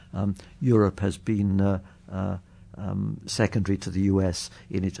recently, Europe has been secondary to the US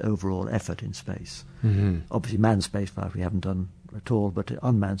in its overall effort in space. Obviously, manned spaceflight we haven't done at all, but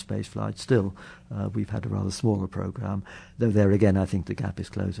unmanned spaceflight still, we've had a rather smaller program, though there again I think the gap is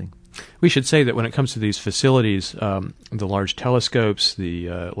closing. We should say that when it comes to these facilities, the large telescopes,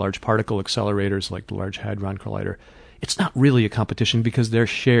 the large particle accelerators like the Large Hadron Collider, it's not really a competition because they're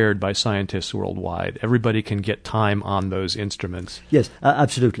shared by scientists worldwide. Everybody can get time on those instruments. Yes,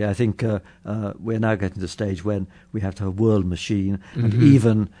 absolutely. I think we're now getting to the stage when we have to have a world machine, and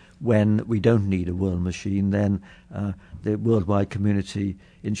even when we don't need a world machine, then the worldwide community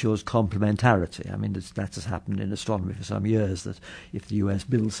ensures complementarity. I mean, that has happened in astronomy for some years, that if the US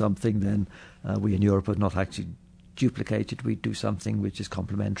builds something, then we in Europe would not actually duplicate it. We do something which is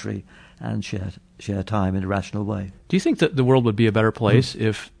complementary and share time in a rational way. Do you think that the world would be a better place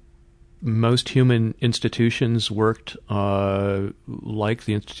if most human institutions worked like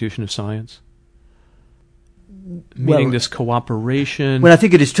the institution of science? Meaning this cooperation? Well, I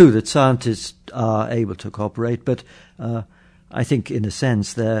think it is true that scientists are able to cooperate, but I think in a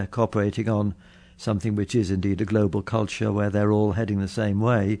sense they're cooperating on something which is indeed a global culture where they're all heading the same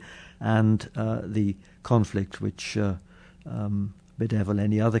way, and the conflict which bedevil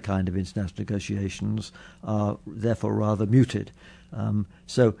any other kind of international negotiations are therefore rather muted.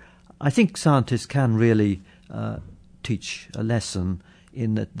 So I think scientists can really teach a lesson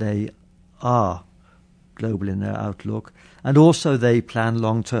in that they are global in their outlook, and also they plan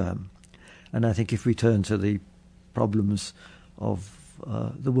long term. And I think if we turn to the problems of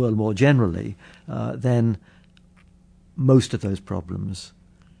the world more generally, then most of those problems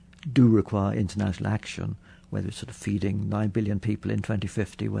do require international action, whether it's sort of feeding 9 billion people in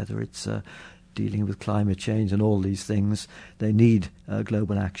 2050, whether it's dealing with climate change and all these things. They need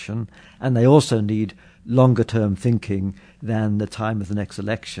global action, and they also need longer-term thinking than the time of the next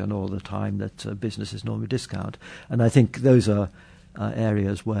election or the time that businesses normally discount. And I think those are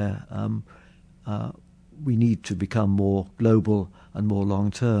areas where we need to become more global and more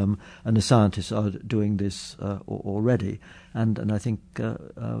long-term, and the scientists are doing this already, and I think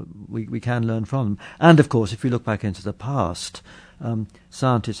we can learn from them. And of course, if we look back into the past,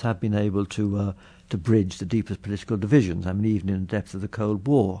 scientists have been able to bridge the deepest political divisions. I mean, even in the depth of the Cold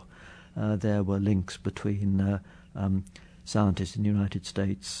War, there were links between scientists in the United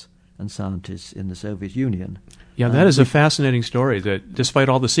States and scientists in the Soviet Union. Yeah, that is a fascinating story, that despite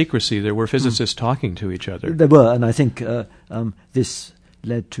all the secrecy, there were physicists talking to each other. There were, and I think this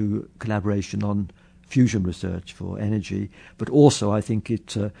led to collaboration on fusion research for energy, but also I think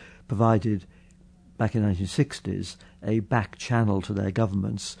it provided, back in the 1960s, a back channel to their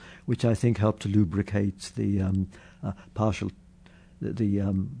governments, which I think helped to lubricate the partial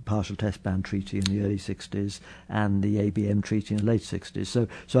test ban treaty in the early 60s and the ABM treaty in the late 60s.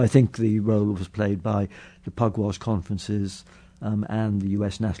 So I think the role was played by the Pugwash conferences and the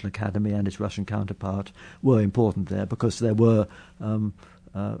US National Academy and its Russian counterpart were important there, because there were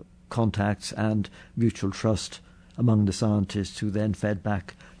contacts and mutual trust among the scientists who then fed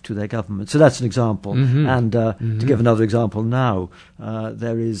back to their government. So that's an example. And to give another example now,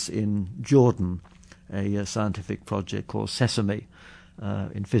 there is in Jordan a scientific project called Sesame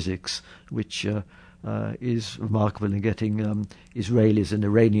in physics, which is remarkable in getting Israelis and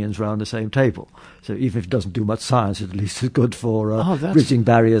Iranians around the same table. So even if it doesn't do much science, it at least is good for bridging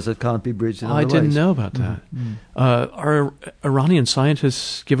barriers that can't be bridged in other ways. I didn't know about that. Are Iranian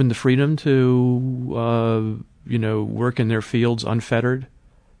scientists given the freedom to work in their fields unfettered,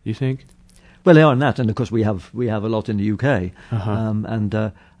 do you think? Well, they are in that, and of course we have a lot in the UK, and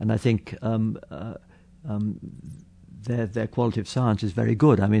I think their quality of science is very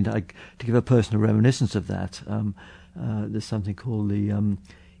good. I mean, to give a personal reminiscence of that, there's something called the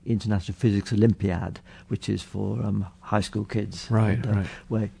International Physics Olympiad, which is for high school kids,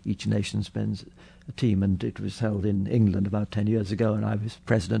 where each nation spends a team, and it was held in England about 10 years ago, and I was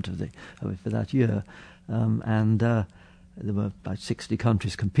president of it for that year, and there were about 60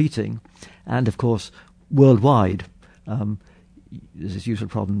 countries competing, and of course worldwide there's this usual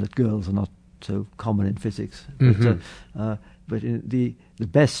problem that girls are not so common in physics, but the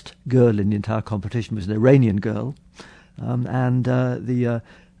best girl in the entire competition was an Iranian girl, and the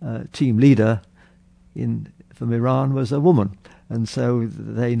team leader from Iran was a woman, and so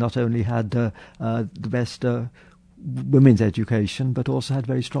they not only had the best women's education, but also had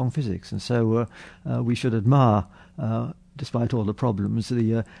very strong physics. And so we should admire, despite all the problems,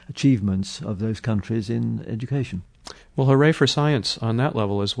 the achievements of those countries in education. Well, hooray for science on that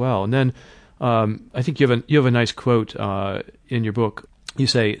level as well. And then I think you have a nice quote in your book. You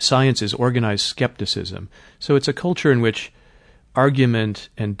say, science is organized skepticism. So it's a culture in which argument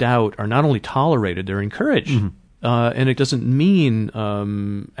and doubt are not only tolerated, they're encouraged. Mm-hmm. And it doesn't mean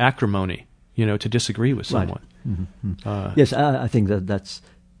acrimony, to disagree with someone. Right. Mm-hmm. Yes, I think that's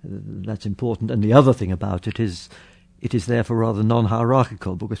important. And the other thing about it is therefore rather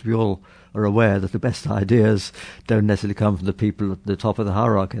non-hierarchical, because we all are aware that the best ideas don't necessarily come from the people at the top of the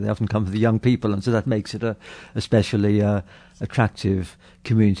hierarchy. They often come from the young people, and so that makes it a especially attractive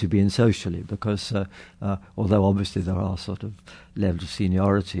community to be in socially, because although obviously there are sort of levels of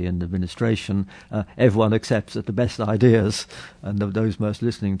seniority in administration, everyone accepts that the best ideas and those most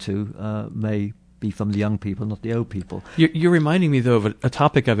listening to may be from the young people, not the old people. You're reminding me, though, of a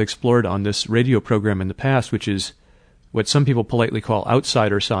topic I've explored on this radio program in the past, which is what some people politely call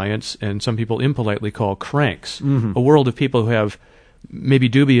outsider science and some people impolitely call cranks. Mm-hmm. A world of people who have maybe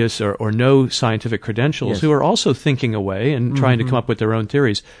dubious or no scientific credentials, yes, who are also thinking away and trying to come up with their own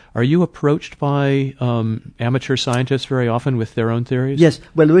theories. Are you approached by amateur scientists very often with their own theories? Yes.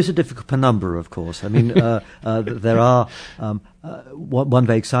 Well, there is a difficult penumbra, of course. I mean, there are one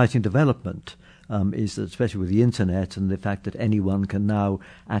very exciting development is that, especially with the internet and the fact that anyone can now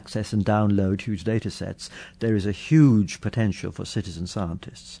access and download huge data sets, there is a huge potential for citizen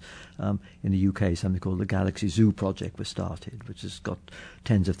scientists. In the UK, something called the Galaxy Zoo project was started, which has got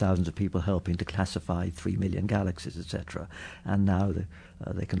tens of thousands of people helping to classify 3 million galaxies, etc. And now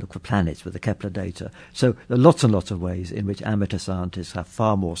they can look for planets with the Kepler data. So there are lots and lots of ways in which amateur scientists have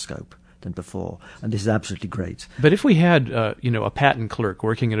far more scope than before, and this is absolutely great. But if we had, a patent clerk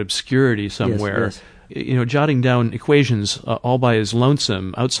working in obscurity somewhere, yes. Jotting down equations all by his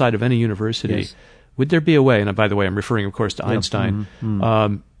lonesome outside of any university, yes, would there be a way? And by the way, I'm referring, of course, to Einstein.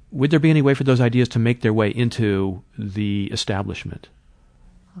 Would there be any way for those ideas to make their way into the establishment?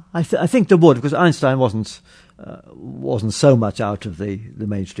 I think there would, because Einstein wasn't so much out of the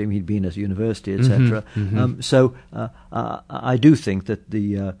mainstream. He'd been at university, etc. So I do think that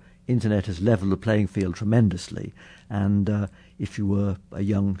the internet has leveled the playing field tremendously, and if you were a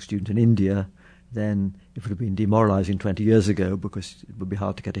young student in India, then it would have been demoralizing 20 years ago, because it would be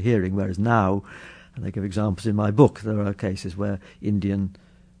hard to get a hearing, whereas now, and I give examples in my book, there are cases where Indian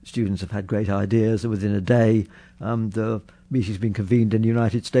students have had great ideas, and within a day the meeting's been convened in the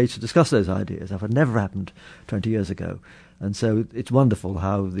United States to discuss those ideas. That had never happened 20 years ago. And so it's wonderful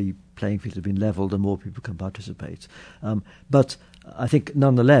how the playing field has been leveled and more people can participate. But I think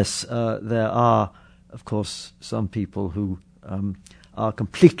nonetheless there are, of course, some people who are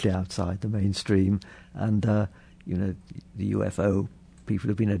completely outside the mainstream, and the UFO people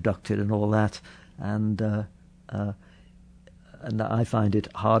have been abducted and all that, and I find it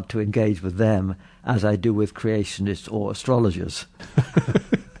hard to engage with them as I do with creationists or astrologers.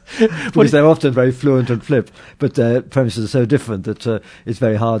 Because they're often very fluent and flip, but their premises are so different that it's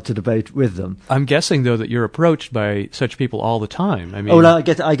very hard to debate with them. I'm guessing, though, that you're approached by such people all the time. I mean, I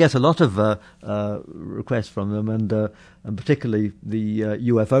get a lot of requests from them, and particularly the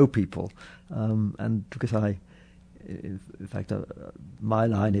UFO people, and because in fact, my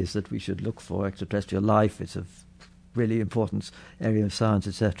line is that we should look for extraterrestrial life. It's a really important area of science,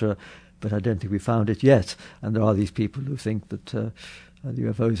 etc. But I don't think we found it yet. And there are these people who think that the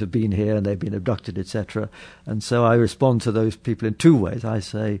UFOs have been here and they've been abducted, etc. And so I respond to those people in two ways. I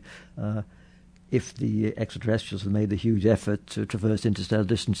say, if the extraterrestrials had made the huge effort to traverse interstellar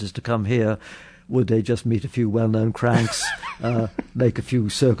distances to come here, would they just meet a few well-known cranks, make a few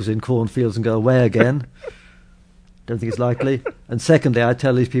circles in cornfields and go away again? Don't think it's likely. And secondly, I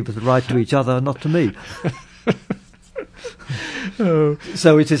tell these people to write to each other, not to me.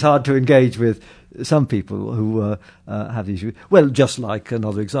 So it is hard to engage with some people who have these views. Well, just like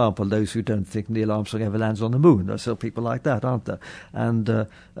another example, those who don't think Neil Armstrong ever lands on the moon. There are still people like that, aren't there? And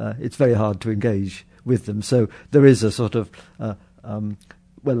it's very hard to engage with them. So there is a sort of, there's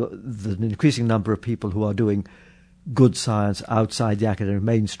an increasing number of people who are doing good science outside the academic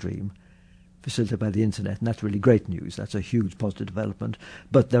mainstream, facilitated by the internet, and that's really great news. That's a huge positive development.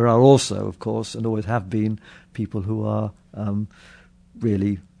 But there are also, of course, and always have been, people who are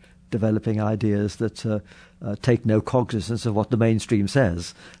really developing ideas that take no cognizance of what the mainstream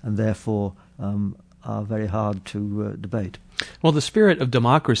says, and therefore are very hard to debate. Well, the spirit of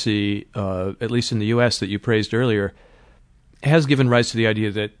democracy, at least in the U.S. that you praised earlier, has given rise to the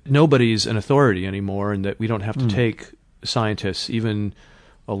idea that nobody's an authority anymore, and that we don't have to take scientists, even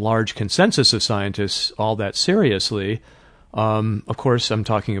a large consensus of scientists, all that seriously. Of course, I'm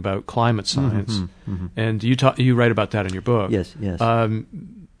talking about climate science, and you write about that in your book. Yes.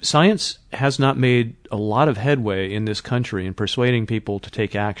 Science has not made a lot of headway in this country in persuading people to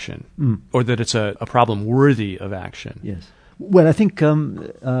take action, or that it's a problem worthy of action. Yes. Well, I think there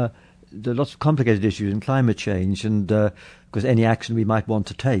are lots of complicated issues in climate change, and because any action we might want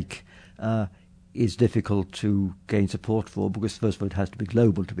to take is difficult to gain support for, because first of all it has to be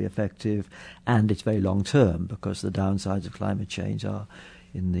global to be effective, and it's very long term, because the downsides of climate change are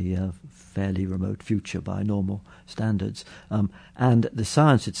in the fairly remote future by normal standards. And the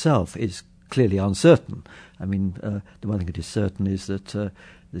science itself is clearly uncertain. I mean, the one thing that is certain is that the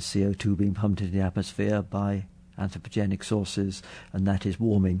CO2 being pumped into the atmosphere by anthropogenic sources, and that is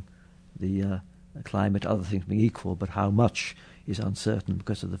warming the climate, other things being equal, but how much is uncertain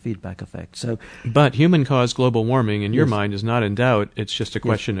because of the feedback effect. But human-caused global warming, in your mind, is not in doubt. It's just a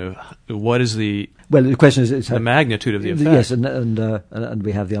question of what is the question is the magnitude of the effect. Yes, and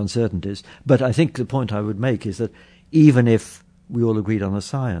we have the uncertainties. But I think the point I would make is that even if we all agreed on the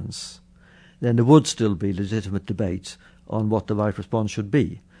science, then there would still be legitimate debate on what the right response should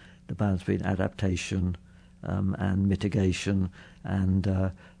be, the balance between adaptation and mitigation,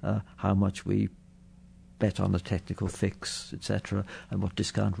 and how much we bet on a technical fix, etc., and what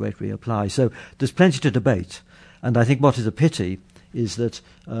discount rate we apply. So there's plenty to debate. And I think what is a pity is that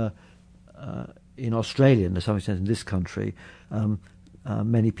in Australia, and to some extent in this country,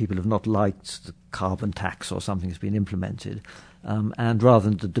 many people have not liked the carbon tax or something that's been implemented. And rather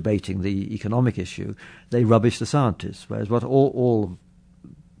than debating the economic issue, they rubbish the scientists. Whereas what all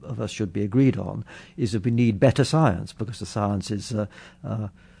of us should be agreed on is that we need better science, because the science is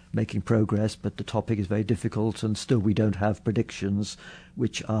making progress, but the topic is very difficult, and still we don't have predictions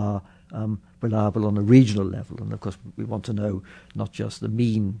which are reliable on a regional level. And of course we want to know not just the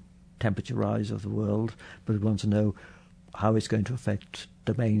mean temperature rise of the world, but we want to know how it's going to affect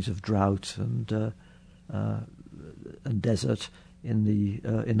domains of drought and desert in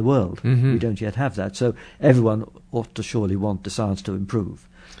the world. We don't yet have that. So everyone ought to surely want the science to improve.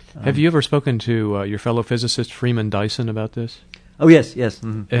 Have you ever spoken to your fellow physicist Freeman Dyson about this? Oh, yes.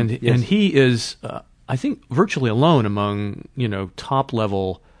 And he is, I think, virtually alone among top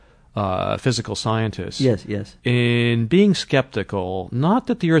level physical scientists. Yes. In being skeptical, not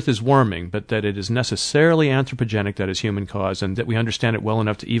that the Earth is warming, but that it is necessarily anthropogenic, that is human caused, and that we understand it well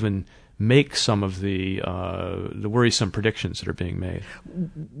enough to even make some of the worrisome predictions that are being made.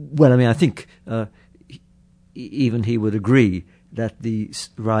 Well, I mean, I think even he would agree that the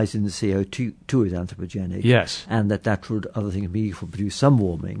rise in the CO2 is anthropogenic. Yes. And that would, other things being equal, produce some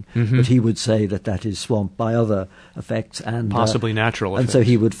warming. But he would say that is swamped by other effects. And possibly natural effects. And so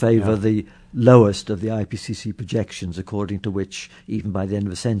he would favour the lowest of the IPCC projections, according to which, even by the end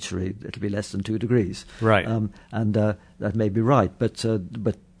of the century, it'll be less than 2 degrees. Right. And that may be right. But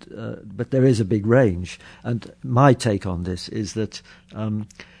there is a big range. And my take on this is that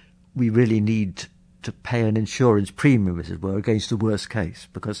we really need to pay an insurance premium, as it were, against the worst case,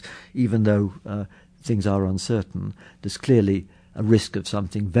 because even though things are uncertain, there's clearly a risk of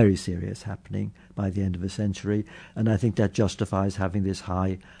something very serious happening by the end of the century, and I think that justifies having this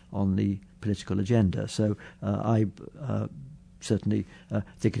high on the political agenda. So I certainly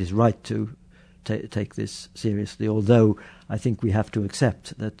think it is right to take this seriously, although I think we have to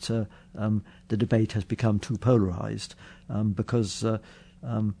accept that the debate has become too polarized, because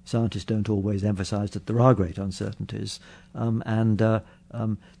scientists don't always emphasize that there are great uncertainties, and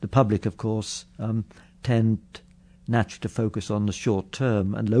the public, of course, tend naturally to focus on the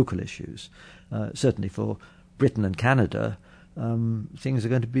short-term and local issues. Certainly for Britain and Canada, things are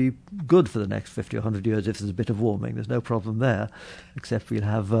going to be good for the next 50 or 100 years if there's a bit of warming. There's no problem there, except we'll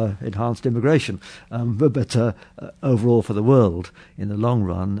have enhanced immigration. But overall for the world, in the long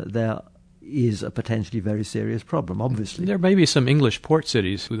run, there is a potentially very serious problem, obviously. There may be some English port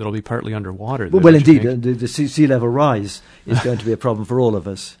cities that will be partly underwater. Well, indeed, the sea level rise is going to be a problem for all of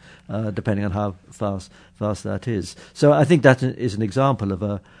us, depending on how fast that is. So I think that is an example of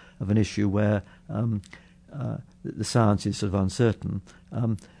an issue where the science is sort of uncertain.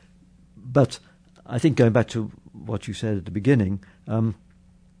 But I think, going back to what you said at the beginning,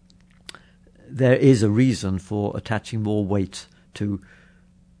 there is a reason for attaching more weight to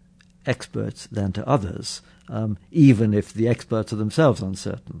experts than to others, even if the experts are themselves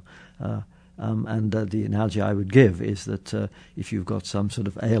uncertain. And the analogy I would give is that if you've got some sort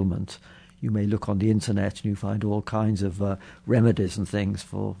of ailment, You may look on the internet and you find all kinds of remedies and things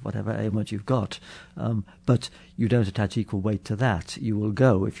for whatever ailment you've got. But you don't attach equal weight to that. You will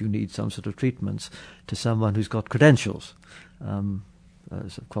go, if you need some sort of treatment, to someone who's got credentials,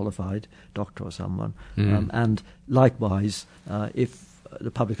 as a qualified doctor or someone. And likewise, if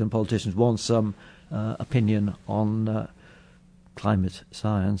the public and politicians want some opinion on climate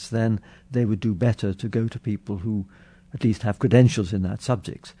science, then they would do better to go to people who at least have credentials in that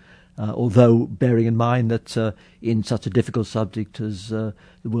subject. Although bearing in mind that in such a difficult subject as the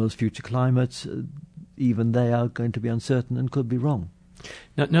world's future climate, even they are going to be uncertain and could be wrong.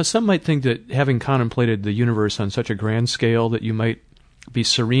 Now, some might think that having contemplated the universe on such a grand scale that you might be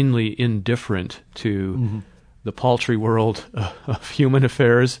serenely indifferent to the paltry world of human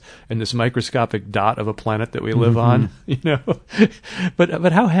affairs and this microscopic dot of a planet that we live on,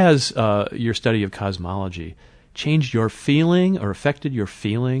 But how has your study of cosmology changed your feeling or affected your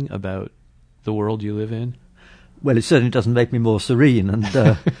feeling about the world you live in? Well, it certainly doesn't make me more serene, and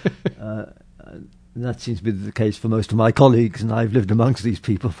that seems to be the case for most of my colleagues, and I've lived amongst these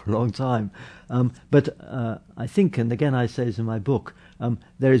people for a long time. But I think, and again I say this in my book,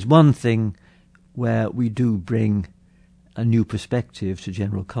 there is one thing where we do bring a new perspective to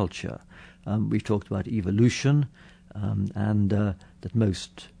general culture. We've talked about evolution, and that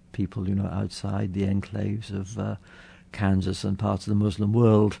most people, outside the enclaves of Kansas and parts of the Muslim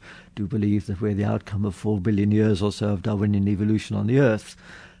world do believe that we're the outcome of 4 billion years or so of Darwinian evolution on the Earth,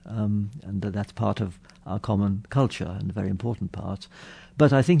 and that's part of our common culture and a very important part.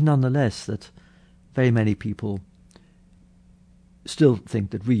 But I think nonetheless that very many people still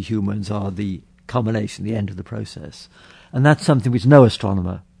think that we humans are the culmination, the end of the process. And that's something which no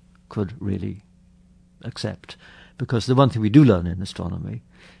astronomer could really accept, because the one thing we do learn in astronomy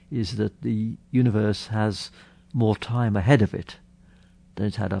is that the universe has more time ahead of it than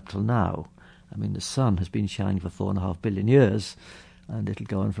it's had up till now. I mean, the sun has been shining for 4.5 billion years, and it'll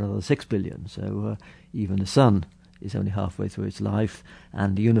go on for another 6 billion. So even the sun is only halfway through its life,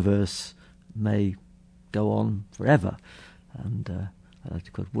 and the universe may go on forever. And I like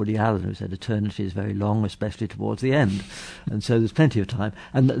to quote Woody Allen, who said eternity is very long, especially towards the end. And so there's plenty of time.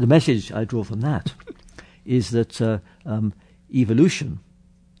 And the message I draw from that is that evolution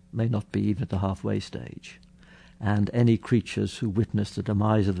may not be even at the halfway stage. And any creatures who witness the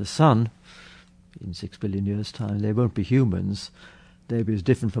demise of the sun in 6 billion years' time, they won't be humans. They'll be as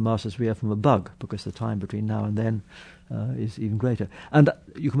different from us as we are from a bug, because the time between now and then is even greater. And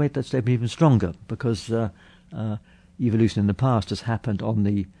you can make that statement even stronger, because evolution in the past has happened on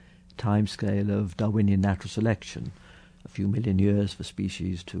the timescale of Darwinian natural selection, a few million years for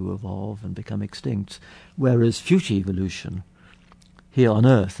species to evolve and become extinct, whereas future evolution here on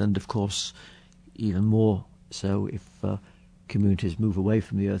Earth, and of course even more so if communities move away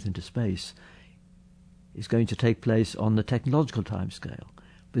from the Earth into space, is going to take place on the technological timescale.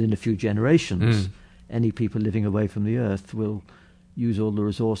 Within a few generations, any people living away from the Earth will use all the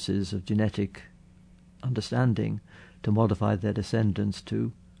resources of genetic understanding to modify their descendants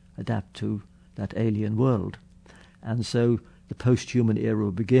to adapt to that alien world. And so the post-human era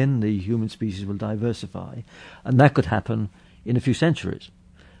will begin, the human species will diversify, and that could happen in a few centuries.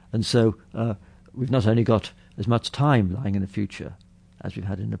 And so we've not only got as much time lying in the future as we've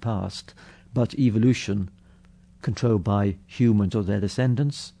had in the past, but evolution controlled by humans or their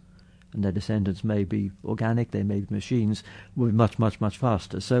descendants, and their descendants may be organic, they may be machines, will be much, much, much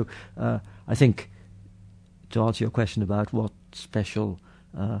faster. So I think, to answer your question about what special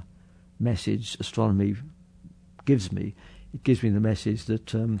message astronomy gives me, it gives me the message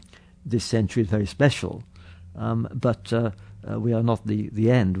that this century is very special, but we are not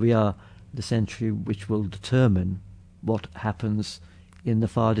the end. We are the century which will determine what happens in the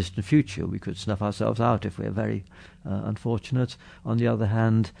far distant future. We could snuff ourselves out if we're very unfortunate. On the other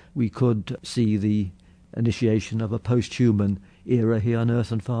hand, we could see the initiation of a post-human era here on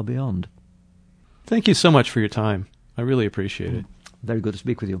Earth and far beyond. Thank you so much for your time. I really appreciate it. Very good to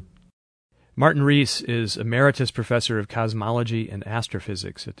speak with you. Martin Rees is Emeritus Professor of Cosmology and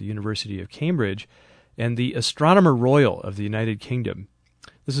Astrophysics at the University of Cambridge and the Astronomer Royal of the United Kingdom.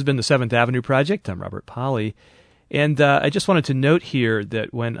 This has been the Seventh Avenue Project. I'm Robert Polly. And I just wanted to note here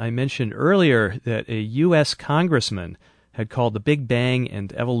that when I mentioned earlier that a U.S. congressman had called the Big Bang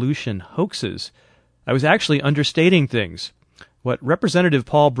and evolution hoaxes, I was actually understating things. What Representative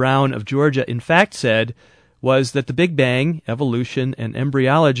Paul Brown of Georgia in fact said was that the Big Bang, evolution, and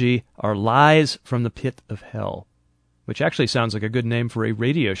embryology are lies from the pit of hell, which actually sounds like a good name for a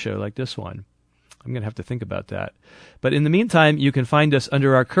radio show like this one. I'm going to have to think about that. But in the meantime, you can find us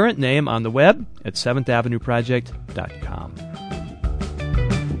under our current name on the web at seventhAvenueProject.com.